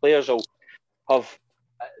that the players will have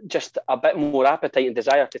just a bit more appetite and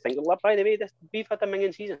desire to think, well, by the way, we've had a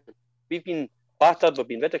minging season. We've been battered, we've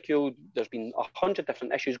been ridiculed. There's been 100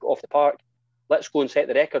 different issues got off the park. Let's go and set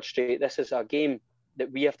the record straight. This is a game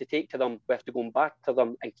that we have to take to them. We have to go and back to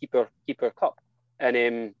them and keep our cup.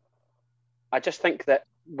 And I just think that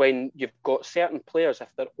when you've got certain players, if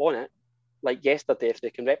they're on it, like yesterday, if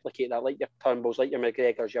they can replicate that, like your Turnbulls, like your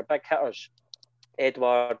McGregors, your big hitters,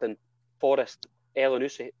 Edward and Forrest,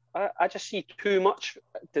 Elyounoussi, I just see too much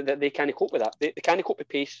that they can't cope with that. They can't cope with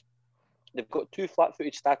pace. They've got two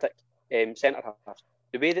flat-footed, static centre halves.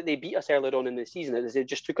 The way that they beat us earlier on in the season is they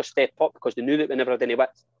just took a step up because they knew that we never had any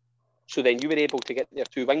width. So then you were able to get their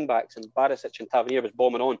two wing backs, and Barisic and Tavernier was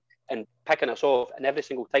bombing on and picking us off, and every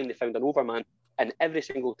single time they found an overman, and every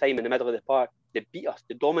single time in the middle of the park they beat us,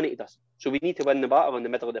 they dominated us. So we need to win the battle in the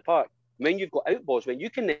middle of the park. When you've got out balls, when you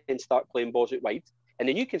can then start playing balls out wide, and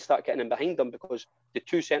then you can start getting in behind them because their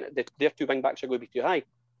two wing backs are going to be too high,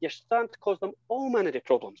 you're starting to cause them all manner of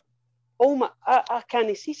problems. I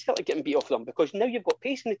can't see Celtic getting beat off them because now you've got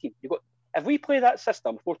pace in the team. If we play that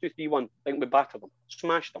system 4-2-3-1, I think we batter them,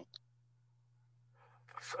 smash them.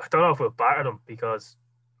 I don't know if we'll batter them because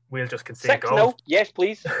we'll just concede goals. 6-0, yes,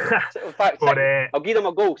 please. In fact, but, I'll give them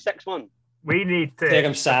a goal, 6-1. We need to take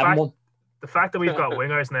them 7-1. The fact that we've got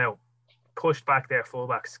wingers now, pushed back their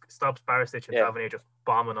fullbacks, stops Barisic and Tavernier just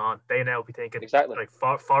bombing on. They now be thinking, like,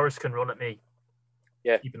 Forrest can run at me.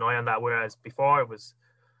 Yeah. Keep an eye on that. Whereas before it was,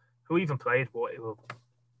 who even played what?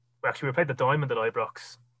 Actually, we played the Diamond at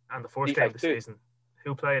Ibrox and the first game of the season.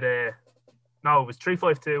 Who played no, it was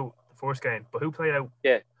 3-5-2 the first game, but who played out?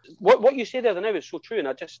 Yeah. What you say there now is so true, and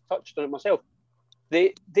I just touched on it myself.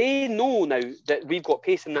 They know now that we've got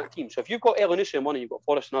pace in that team. So if you've got Elyounoussi in one and you've got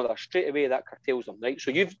Forrest in another, straight away that curtails them, right?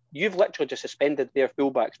 So you've literally just suspended their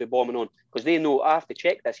fullbacks with bombing on, because they know I have to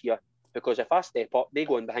check this here, because if I step up, they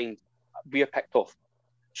go in behind, we're picked off.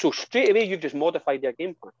 So straight away you've just modified their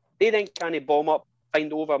game plan. They then can't bomb up,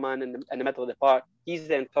 find Overman in the middle of the park. He's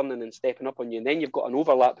then turning and stepping up on you, and then you've got an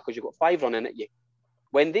overlap because you've got 5 running at you.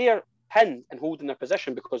 When they're pinned and holding their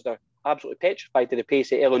position because they're absolutely petrified to the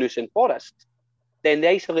pace of Elyounoussi and Forrest, then they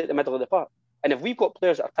isolate the middle of the park. And if we've got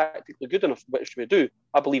players that are tactically good enough, which we do,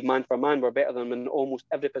 I believe man for man, we're better than them in almost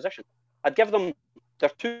every position. I'd give them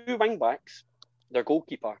their 2 wing backs, their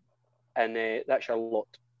goalkeeper, and that's your lot.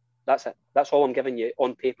 That's it. That's all I'm giving you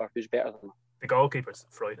on paper. Who's better than them? The goalkeeper's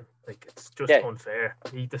frightening. Like, it's just unfair.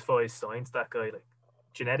 He defies science, that guy. Like,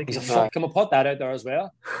 genetically. Can we put that out there as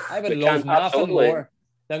well? I would love nothing more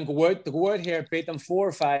than go out here, beat them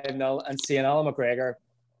 4-5-0, and see an Alan McGregor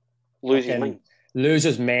lose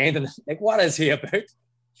his mind. And like, what is he about?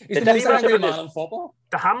 He's the most angry man in football.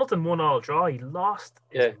 The Hamilton 1-1 draw, he lost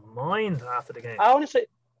his mind after the game.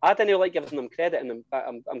 I didn't like giving them credit, and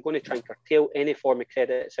I'm going to try and curtail any form of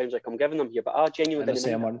credit it sounds like I'm giving them here, but I genuinely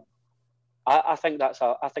didn't. I think that's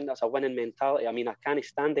a winning mentality. I mean, I can't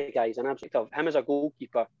stand the guy. He's an absolute tough. Him as a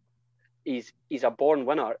goalkeeper, he's a born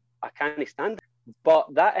winner. I can't stand it.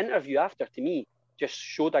 But that interview after, to me, just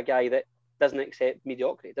showed a guy that doesn't accept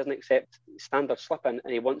mediocrity, doesn't accept standard slipping,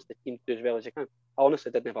 and he wants the team to do as well as he can. I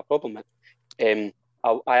honestly didn't have a problem with it.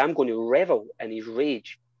 I am going to revel in his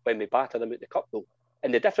rage when we batter them at the cup, though.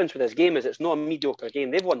 And the difference with this game is it's not a mediocre game.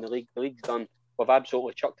 They've won the league. The league's done. We've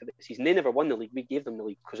absolutely chucked it this season. They never won the league. We gave them the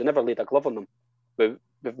league because they never laid a glove on them. We've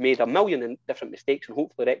made a million different mistakes and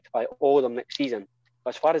hopefully rectify all of them next season.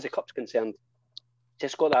 But as far as the cup's concerned,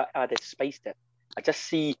 just got that added spice to it. I just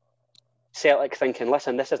see Celtic thinking,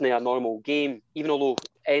 listen, this isn't a normal game. Even although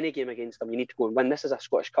any game against them, you need to go and win. This is a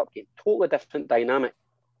Scottish Cup game. Totally different dynamic.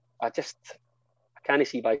 I can't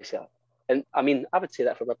see by Celtic. And I mean, I would say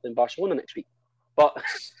that for playing Barcelona next week. But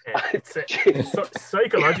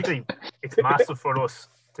psychologically, it's massive for us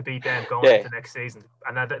to beat them going into next season.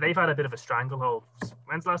 And they've had a bit of a stranglehold.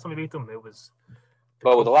 When's the last time we beat them? It was the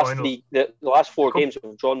last 4 games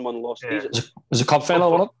we've drawn 1, lost. It was a cup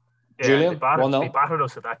final, wasn't it? Yeah, Julian, they battered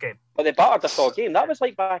us at that game. But they battered us all game. That was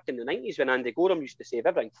like back in the 90s when Andy Gorham used to save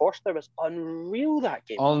everything. Forster was unreal that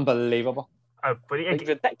game. Unbelievable. But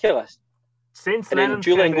ridiculous. Since and then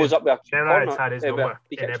Julian goes up with a corner, had his number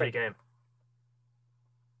in every game.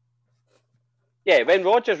 Yeah, when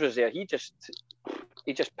Rodgers was there, he just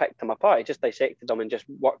picked them apart. He just dissected them and just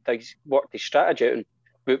worked his strategy out.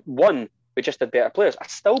 And we just had better players. I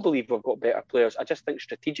still believe we've got better players. I just think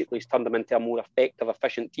strategically he's turned them into a more effective,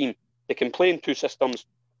 efficient team. They can play in 2 systems.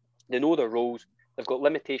 They know their roles. They've got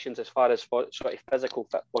limitations as far as sort of physical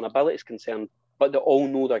vulnerability is concerned, but they all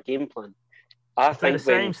know their game plan. I think the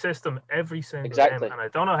same system every single game, and I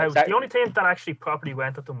don't know how. The only team that actually properly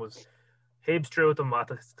went at them was Hibs drew at them at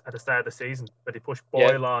the start of the season, but they pushed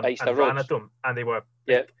Boyle on and ran at them, and they were.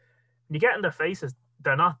 When you get in their faces,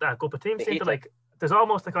 they're not that good. But teams seem to like. There's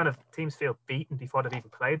almost a kind of teams feel beaten before they've even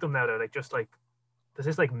played them. Now they're like just like there's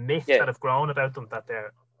this like myth that have grown about them that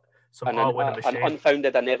they're somehow winning machine. An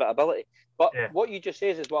unfounded inevitability. But what you just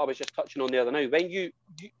says is what I was just touching on the other now. When you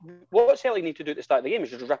what Celtic need to do at the start of the game is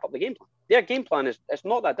just rip up the game plan. Their game plan is it's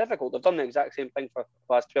not that difficult. They've done the exact same thing for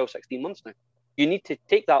the last 12, 16 months now. You need to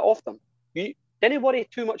take that off them. You don't worry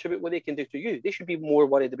too much about what they can do to you. They should be more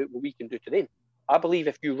worried about what we can do to them. I believe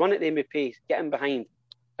if you run at them with pace, get them behind,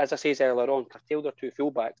 as I said earlier on, curtail their 2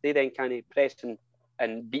 fullbacks, they then kind of press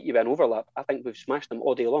and beat you with an overlap. I think we've smashed them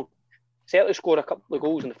all day long. Celtic score a couple of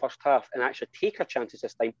goals in the first half and actually take our chances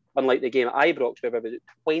this time, unlike the game at Ibrox where we were at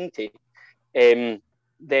 20, then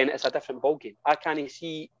it's a different ballgame. I can't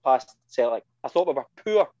see past Celtic. I thought we were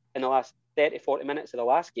poor in the last 30, 40 minutes of the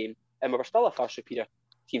last game, and we were still a far superior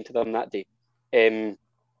team to them that day.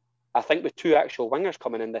 I think with 2 actual wingers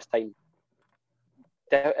coming in this time,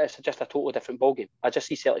 it's just a totally different ballgame. I just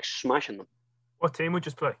see Celtic smashing them. What team would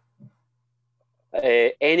you play?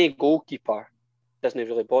 Any goalkeeper doesn't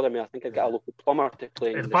really bother me. I think I'd get a local plumber to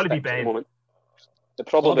play. It'll probably be Bain. At the moment. It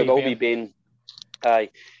probably will be Bain.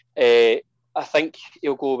 Aye. I think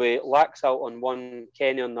he'll go with Laxalt on one,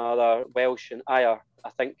 Kenny on the other, Welsh and Ayer. I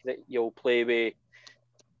think that you'll play with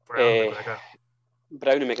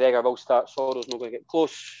Brown and McGregor will start. Sorrell's not going to get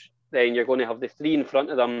close. Then you're going to have the 3 in front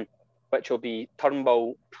of them, which will be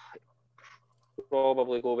Turnbull,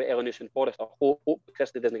 probably go with Elyounoussi and Forrest. I hope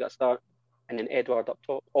Christie doesn't get a start. And then Edward up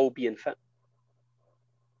top, all being fit.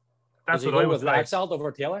 That's what I would like. Laxalt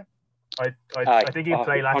over Taylor? I think he'll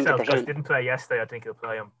play Laxalt because he didn't play yesterday. I think he'll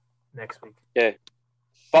play him next week. Yeah.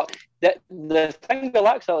 But the thing with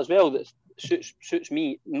Laxalt as well that suits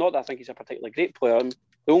me, not that I think he's a particularly great player.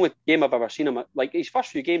 The only game I've ever seen him, like his first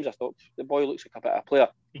few games, I thought the boy looks like a better player.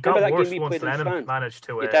 He got that worse game once Lennon managed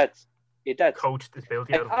to he did. Coach this build.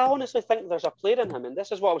 I honestly think there's a player in him, and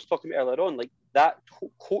this is what I was talking about earlier on, like that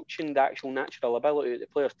coaching the actual natural ability that the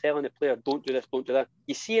player's telling the player, don't do this, don't do that.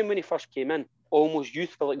 You see him when he first came in, almost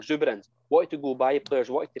youthful exuberance, wanted to go by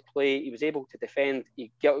players, wanted to play, he was able to defend,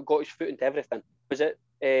 he got his foot into everything. Was it,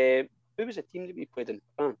 who was the team that we played in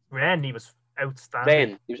France? Rennes, he was outstanding.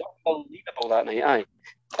 Rennes, he was unbelievable that night, aye.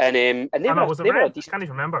 And they was it Rennes? I can't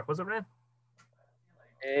even remember. Was it Rennes?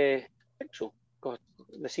 I think so. God,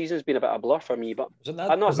 the season's been a bit of a blur for me, but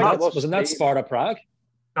wasn't that Sparta Prague?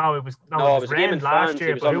 No, it was Rennes last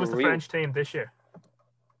year. But who was the French team this year?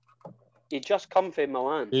 He just come from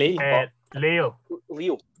Milan. Leo.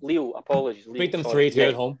 Apologies. Beat them 3-2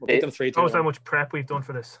 at home. Beat them 3-2. Knows how much prep we've done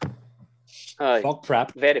for this. Aye. Fuck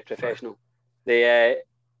prep. Very professional. I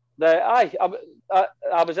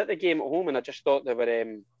was at the game at home and I just thought they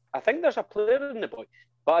were. I think there's a player in the boy,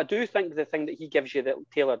 but I do think the thing that he gives you that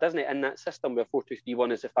Taylor doesn't in that system with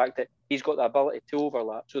 4-2-3-1 is the fact that he's got the ability to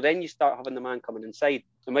overlap. So then you start having the man coming inside,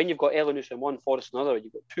 and when you've got Elyounoussi in one, Forrest in another,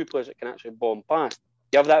 you've got 2 players that can actually bomb past.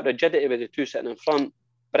 You have that rigidity with the 2 sitting in front.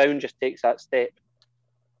 Brown just takes that step.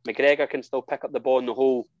 McGregor can still pick up the ball in the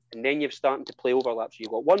hole, and then you're starting to play overlap. So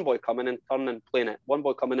you've got one boy coming in, turning, playing it. One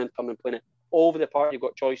boy coming in, turning, playing it. All over the park, you've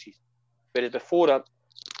got choices. Whereas before,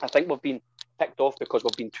 I think we've been picked off because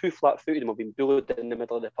we've been too flat-footed and we've been bullied in the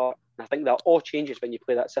middle of the park. And I think that all changes when you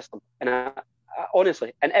play that system. And I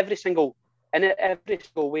honestly, in every single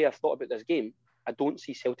way I've thought about this game, I don't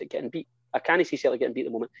see Celtic getting beat. I can't see Celtic getting beat at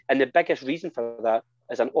the moment. And the biggest reason for that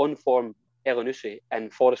is an on-form Elyounoussi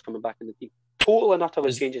and Forrest coming back in the team. Totally and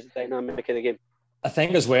utterly changes the dynamic of the game. I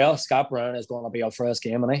think as well, Scott Brown is going to be up for this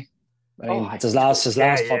game, isn't he? I mean, it's his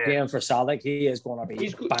last cup game for Celtic. He is going to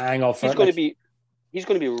be bang off. He's going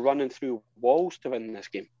to be running through walls to win this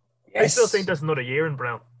game. Yes. I still think there's another year in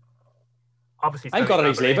Brown. Obviously, I'm glad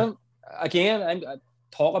he's leaving. Again, I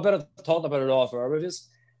talked about it off air with us.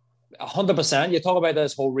 100%. You talk about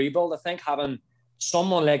this whole rebuild. I think having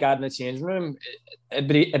someone like that in the changing room,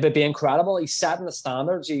 it'd be incredible. He's setting the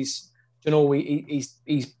standards. He's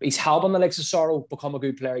helping the likes of Sorrell become a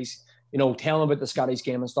good player. He's telling about the Scottish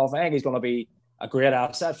game and stuff. I think he's going to be a great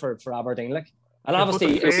asset for Aberdeen. And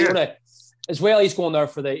obviously, as well, he's going there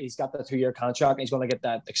he's got the 2-year contract. And he's going to get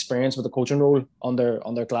that experience with the coaching role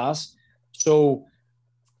under Glass. So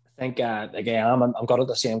I think again, I'm got at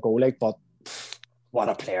the same goal, but what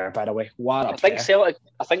a player, by the way. I think Celtic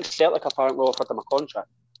apparently offered him a contract.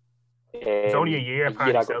 It's only a year.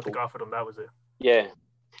 Apparently, Celtic offered him. That was it. Yeah.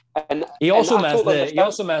 And he also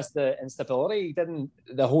messed the instability. He didn't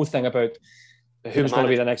the whole thing about who was going to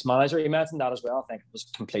be the next manager. He mentioned that as well. I think it was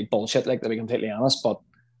complete bullshit, to be completely honest. But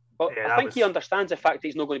I think he understands the fact that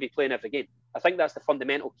he's not going to be playing every game. I think that's the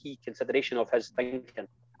fundamental key consideration of his thinking.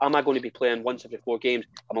 Am I going to be playing once every 4 games?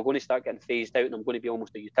 Am I going to start getting phased out and I'm going to be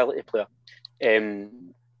almost a utility player?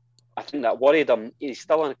 I think that worried him. He's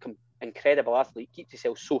still an incredible athlete, keeps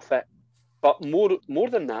himself so fit. But more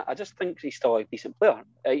than that, I just think he's still a decent player.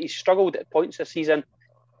 He's struggled at points this season.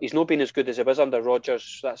 He's not been as good as he was under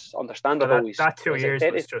Rodgers. That's understandable. That 2 years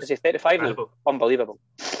was just 35 now? Unbelievable.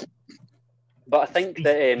 But I think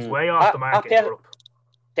that he's way off the mark in Europe.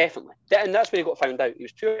 Definitely, and that's where he got found out. He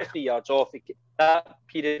was 2 or 3 yards off. That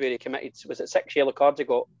period where he committed, was it 6 yellow cards he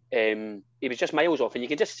got? He was just miles off, and you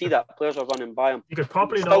could just see that players were running by him. You could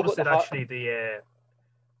probably notice that actually the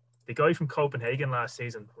guy from Copenhagen last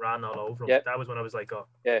season ran all over him. Yep. That was when I was like,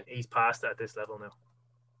 he's past it at this level now.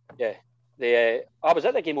 Yeah, I was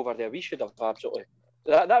at the game over there. We should have absolutely.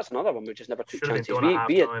 That's another one we just never took chances. We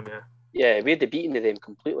had the beating of them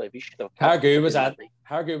completely. We should have. How good was that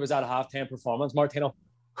a half-time performance, Martino?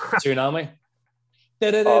 Tsunami.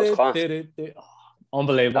 It's class.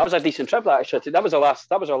 Unbelievable. That was a decent trip. That was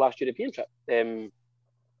our last European trip. And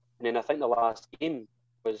then I think the last game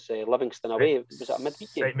was Livingstone away. Was it a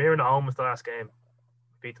midweek game? St Mirren at home was the last game.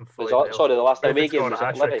 Beat them 4. Sorry, the last away game was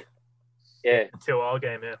at Livy. Yeah. 2-2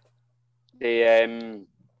 game. Yeah.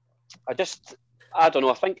 I don't know.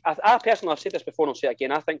 I think I personally, I've said this before and I'll say it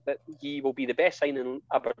again. I think that he will be the best signing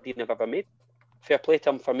Aberdeen have ever made. Fair play to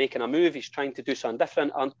him for making a move. He's trying to do something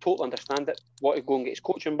different. I totally understand it. Want to go and get his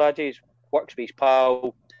coaching badges. works with his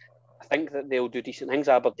pal. I think that they'll do decent things.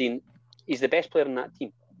 Aberdeen, he's the best player in that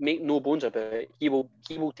team. Make no bones about it. He will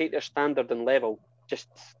take their standard and level just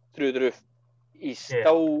through the roof. He's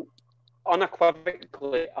still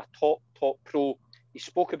unequivocally a top pro. He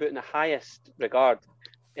spoke about in the highest regard.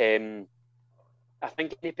 I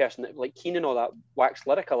think any person that, like Keane and all that, waxed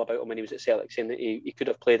lyrical about him when he was at Celtic, saying that he could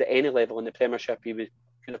have played at any level in the Premiership. He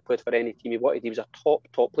could have played for any team he wanted. He was a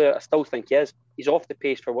top player. I still think he is. He's off the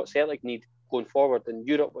pace for what Celtic need going forward in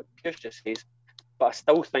Europe, what Pierce just says. But I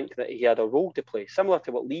still think that he had a role to play, similar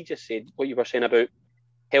to what Lee just said, what you were saying about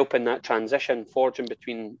helping that transition, forging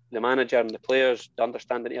between the manager and the players, the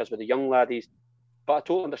understanding he has with the young laddies. But I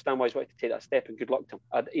totally understand why he's wanted to take that step, and good luck to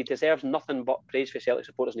him. He deserves nothing but praise for Celtic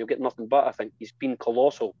supporters, and he'll get nothing but. I think he's been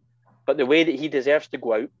colossal. But the way that he deserves to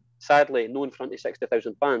go out, sadly, no in front of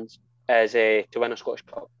 60,000 fans, is to win a Scottish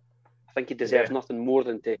Cup. I think he deserves nothing more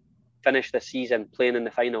than to finish the season playing in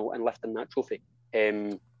the final and lifting that trophy.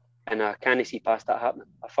 And I can't see past that happening.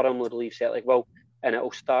 I firmly believe Celtic will, and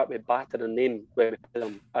it'll start with battering them when we play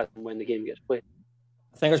them as and when the game gets played.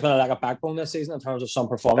 I think there's been a lack of backbone this season in terms of some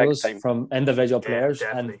performances from individual players.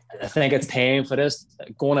 Definitely. And I think it's time for this,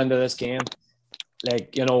 going into this game,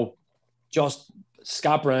 like, you know, just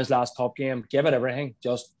Scott Brown's last cup game, give it everything.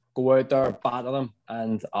 Just go out there, batter them,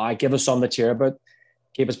 and give us something to cheer about.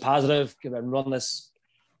 Keep us positive, run this,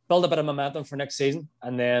 build a bit of momentum for next season,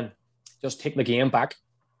 and then just take the game back.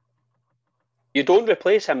 You don't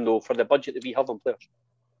replace him, though, for the budget that we have on players.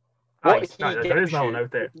 There is no one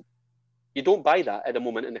out there. You don't buy that at the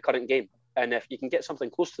moment in the current game. And if you can get something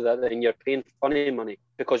close to that, then you're paying funny money.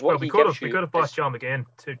 Because we could have bought John McGinn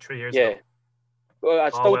 2-3 years ago. Well, I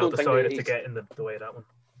still don't think decided to get in the way of that one.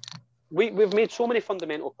 We've made so many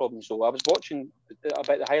fundamental problems, though. I was watching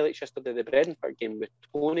about the highlights yesterday, the Bredenford game with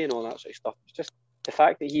Tony and all that sort of stuff. It's just the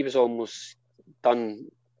fact that he was almost done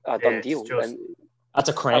deal. That's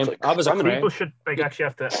a crime. That was a crime. People should actually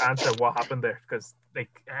have to answer what happened there, because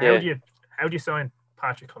how do you sign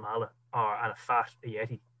Patrick Clamala and a fat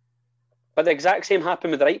Yeti? But the exact same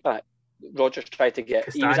happened with the right back. Rogers tried to get.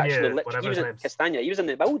 Castagna, He was in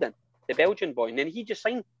the building, the Belgian boy, and then he just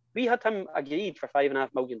signed. We had him agreed for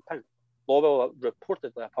 £5.5 million. Lowell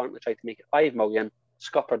reportedly apparently tried to make it £5 million,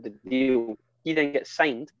 scuppered the deal. He then gets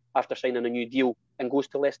signed after signing a new deal and goes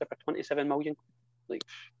to Leicester for £27 million.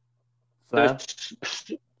 There's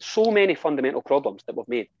so many fundamental problems that we've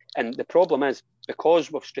made, and the problem is because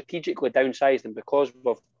we've strategically downsized and because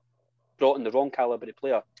we've brought in the wrong calibre of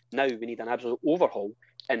player, now we need an absolute overhaul.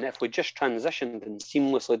 And if we just transitioned and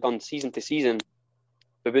seamlessly done season to season,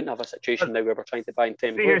 we wouldn't have a situation now where we're trying to buy in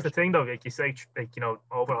 10 players. Here's the thing, though, like you say,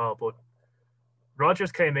 overhaul, but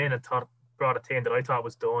Rodgers came in and brought a team that I thought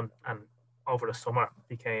was done, and over the summer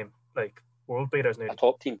became world beaters now. A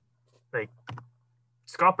top team.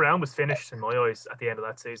 Scott Brown was finished in my eyes at the end of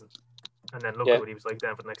that season, and then look at what he was like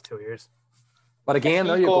then for the next 2 years. But again,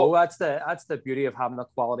 there you go. That's the beauty of having a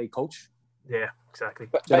quality coach. Yeah, exactly.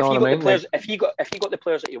 But if he got the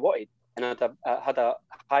players that he wanted and had a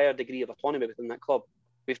higher degree of autonomy within that club,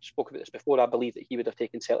 we've spoken about this before. I believe that he would have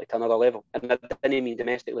taken Celtic to another level, and that didn't mean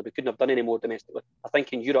domestically. We couldn't have done any more domestically. I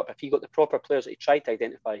think in Europe, if he got the proper players that he tried to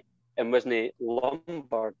identify and wasn't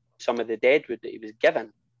lumbered some of the deadwood that he was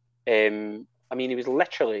given. He was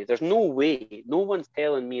literally. There's no way. No one's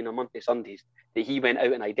telling me on a Monday Sundays that he went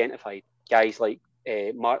out and identified guys like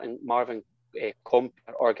Marvin Comper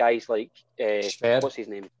or guys like what's his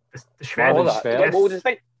name? The Shved. All that. Yes. What was the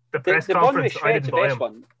thing? The press conference. The one with Shved's the best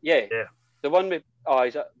one. Yeah. The one with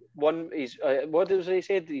what does he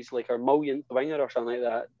say? He's like our millionth winger or something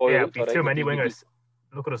like that. He's too many wingers.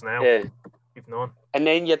 Look at us now. Yeah. We've known. And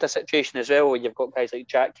then you had the situation as well where you've got guys like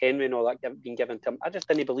Jack Henry and all that being given to him. I just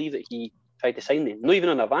didn't believe that he tried to sign them. Not even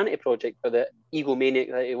on a vanity project for the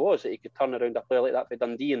egomaniac that he was, that he could turn around a player like that for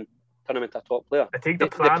Dundee and turn him into a top player. I think the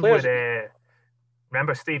plan would...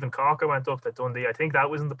 remember Stephen Corker went up to Dundee? I think that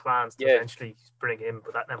was in the plans to eventually bring him,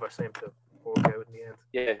 but that never seemed to work out in the end.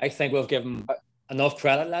 Yeah, I think we've given enough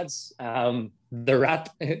credit, lads. The Rat,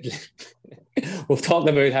 we've talked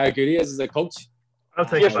about how good he is as a coach. I'll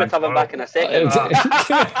take Pierce would have him back in a second. Say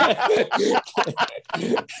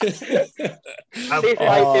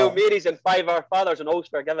 5 Hail Marys and 5 Our Fathers and all's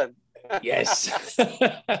forgiven. Yes.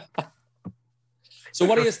 So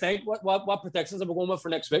what do you think? What predictions are we going with for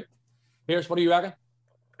next week? Pierce, what do you reckon?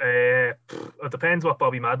 It depends what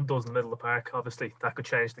Bobby Madden does in the middle of the park. Obviously, that could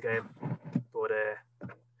change the game. But you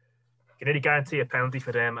can nearly guarantee a penalty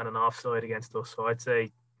for them and an offside against us. So I'd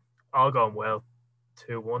say all going well.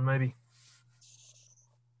 2-1 maybe.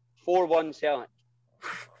 4-1 Celtic.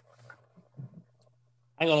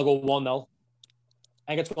 I'm going to go 1-0.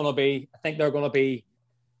 I think they're going to be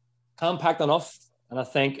compact enough, and I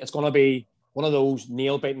think it's going to be one of those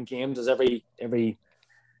nail-biting games as every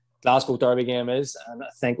Glasgow Derby game is, and I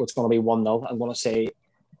think it's going to be 1-0. I'm going to say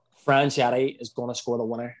Franchetti is going to score the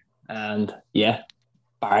winner, and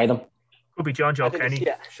bury them. Could be John Kenny.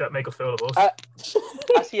 Shut make a fool of us.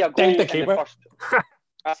 I see a goal in the first.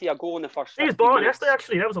 I see a goal in the first. He was ball yesterday.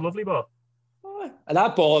 Actually, that was a lovely ball. And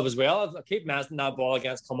that ball as well. I keep mentioning that ball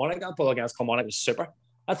against Kilmarnock. That ball against Kilmarnock was super.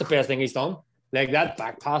 That's the best thing he's done. Like that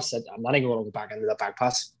back pass. I'm not even going to go back into that back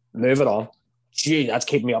pass. Move it on. Gee, that's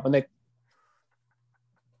keeping me up in it.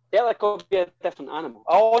 Yeah, that could be a different animal.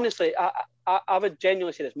 Honestly, I would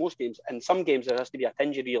genuinely say this most games. In some games, there has to be a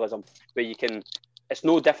tinge of realism where you can. It's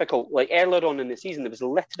no difficult. Like earlier on in the season, there was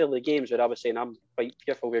literally games where I was saying, I'm quite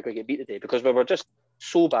fearful we're going to get beat today because we were just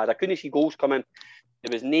so bad. I couldn't see goals coming.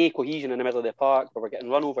 There was no cohesion in the middle of the park. We were getting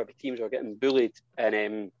run over by teams. We were getting bullied.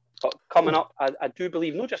 And but coming up, I do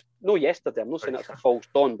believe, no yesterday, I'm not saying that's a false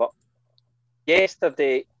dawn, but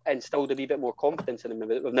yesterday instilled a wee bit more confidence in them.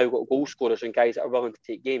 We've now got goal scorers and guys that are willing to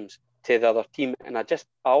take games to the other team. And I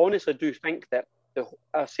honestly do think that,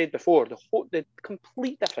 I said before, the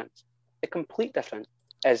complete difference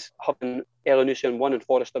is having Elyounoussi on one and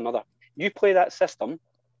Forrest on another. You play that system,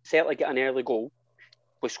 Celtic get an early goal,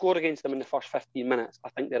 we score against them in the first 15 minutes, I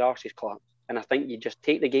think their arses collapse. And I think you just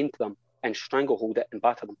take the game to them and stranglehold it and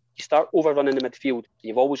batter them. You start overrunning the midfield,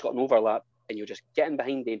 you've always got an overlap, and you're just getting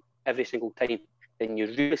behind them every single time. Then you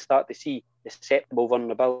really start to see the susceptible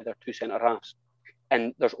vulnerability of their two centre halves.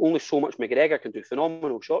 And there's only so much McGregor can do.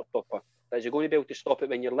 Phenomenal shot stopper. But is he going to be able to stop it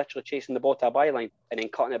when you're literally chasing the ball to a byline and then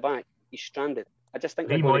cutting it back? He's stranded. I just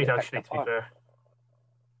think he might actually, to be fair.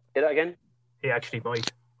 Say that again? He actually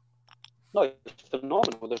might. No, it's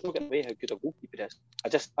phenomenal. There's no getting away how good a goalkeeper is.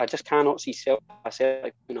 I just cannot see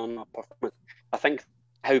Celtic putting on a performance. I think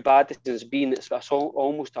how bad this has been, it's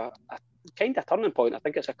almost a kind of turning point. I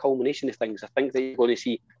think it's a culmination of things. I think that you're going to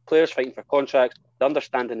see players fighting for contracts, the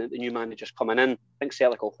understanding that the new manager's coming in. I think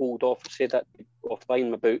Celtic will hold off. I said that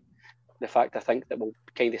offline about the fact I think that we'll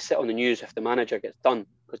kind of sit on the news if the manager gets done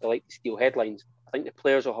because they like to steal headlines. I think the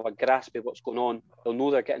players will have a grasp of what's going on. They'll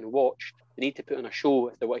know they're getting watched. They need to put on a show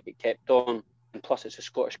if they want to get kept on. And plus, it's a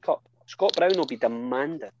Scottish Cup. Scott Brown will be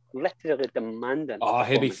demanding, literally demanding. Oh,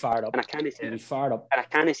 he'll be fired up. And I can't see, he'll be fired up. And I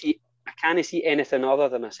can't see anything other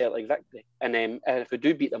than a Celtic victory. And if we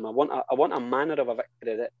do beat them, I want a manner of a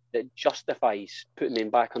victory that justifies putting them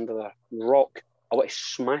back under the rock. I want to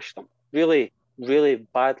smash them. Really, really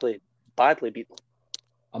badly beat them.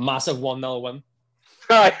 A massive 1-0 win.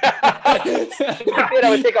 I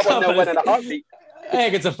would take a 1-0 win in a heartbeat. I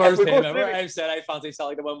think it's the first time ever I've said I fancy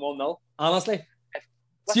Celtic to win 1-0. Honestly.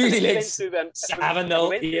 It's usually like 7-0,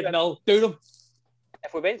 8-0. Do them.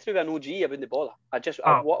 If we went through an OG, I wouldn't bother.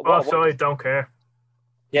 Sorry, don't care.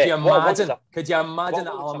 Could you imagine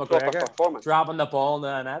Alan McGregor dropping the ball in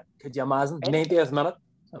the net? Could you imagine? 90th minute.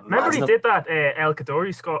 Remember he did that El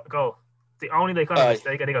Kaddouri goal? The only kind of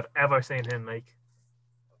mistake I think I've ever seen him make.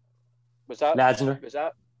 Was that legendary? Was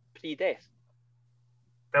that pre-death?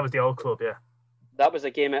 That was the old club, yeah. That was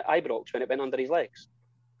a game at Ibrox when it went under his legs.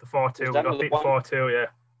 The 4-2. We got beat 4-2, yeah.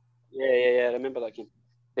 Yeah. I remember that game.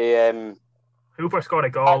 Hooper scored a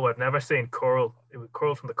goal I've never seen curl. It would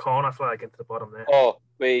curl from the corner flag into the bottom there. Oh,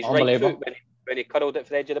 with his right foot when he curled it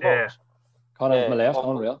for the edge of the box. Caught it with my left,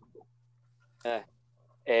 unreal.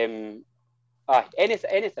 Anything.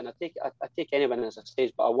 I take anyone as a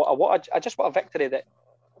stage, but I just want a victory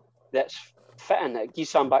that's fitting. It gives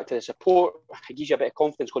some back to the support. It gives you a bit of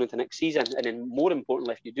confidence going into next season, and then more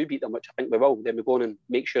importantly, if you do beat them, which I think we will, then we go on and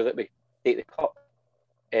make sure that we take the cup.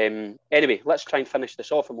 Anyway, let's try and finish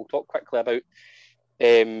this off, and we'll talk quickly about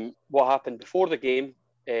what happened before the game,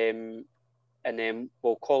 and then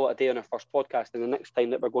we'll call it a day on our first podcast. And the next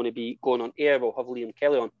time that we're going to be going on air, we'll have Liam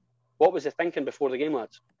Kelly on. What was the thinking before the game,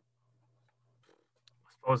 lads?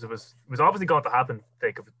 I suppose it was obviously going to happen.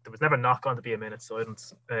 There was never not going to be a minute's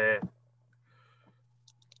silence.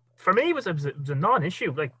 For me, it was a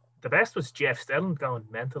non-issue. Like, the best was Jeff Stelling going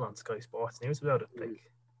mental on Sky Sports News about it.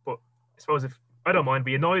 But I suppose if I don't mind,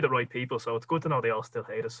 we annoy the right people, so it's good to know they all still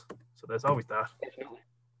hate us. So there's always that. Definitely.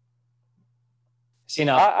 See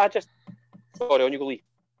now, I just sorry, on you go, Lee.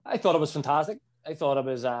 I thought it was fantastic. I thought it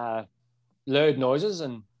was loud noises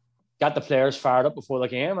and got the players fired up before the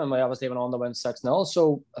game, and we obviously went on to win 6-0.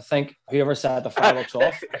 So I think whoever set the fireworks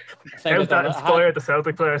off, how that inspired the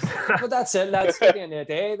Celtic players. But that's it. That's at the end of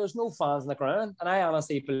the day. There's no fans in the ground, and I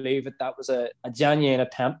honestly believe that was a genuine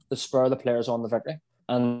attempt to spur the players on the victory,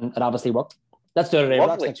 and it obviously worked. Let's do it at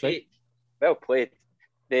Ibrox next week. Well played.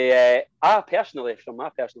 I personally, from my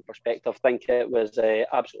personal perspective, think it was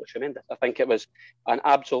absolutely tremendous. I think it was an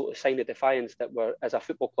absolute sign of defiance that we're, as a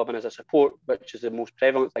football club and as a support, which is the most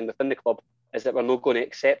prevalent thing within the club, is that we're not going to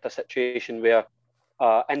accept a situation where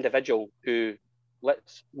an individual who,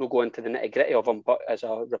 let's not go into the nitty-gritty of him, but as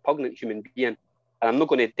a repugnant human being, and I'm not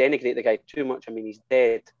going to denigrate the guy too much, I mean, he's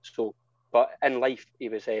dead, so, but in life, he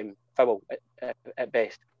was foul at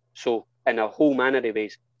best. So, in a whole manner of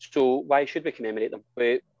ways. So, why should we commemorate them?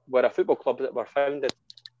 We're a football club that were founded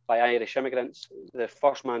by Irish immigrants. The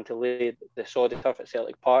first man to lay the sod of turf at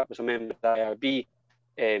Celtic Park was a member of the IRB.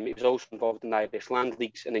 He was also involved in the Irish Land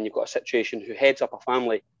Leagues. And then you've got a situation who heads up a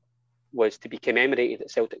family was to be commemorated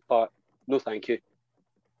at Celtic Park. No, thank you.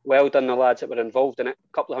 Well done, the lads that were involved in it.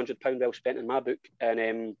 A couple of £100 well spent in my book.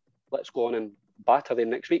 And let's go on and batter them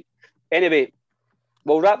next week. Anyway,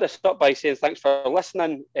 we'll wrap this up by saying thanks for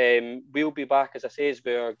listening. We'll be back, as I say,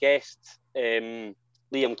 with our guest,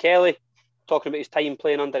 Liam Kelly, talking about his time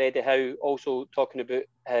playing under Eddie Howe, also talking about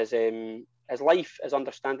his life, his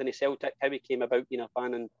understanding of Celtic, how he came about being a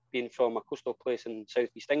fan and being from a coastal place in South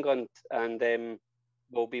East England. And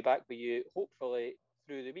we'll be back with you, hopefully,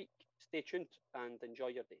 through the week. Stay tuned and enjoy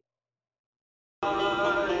your day.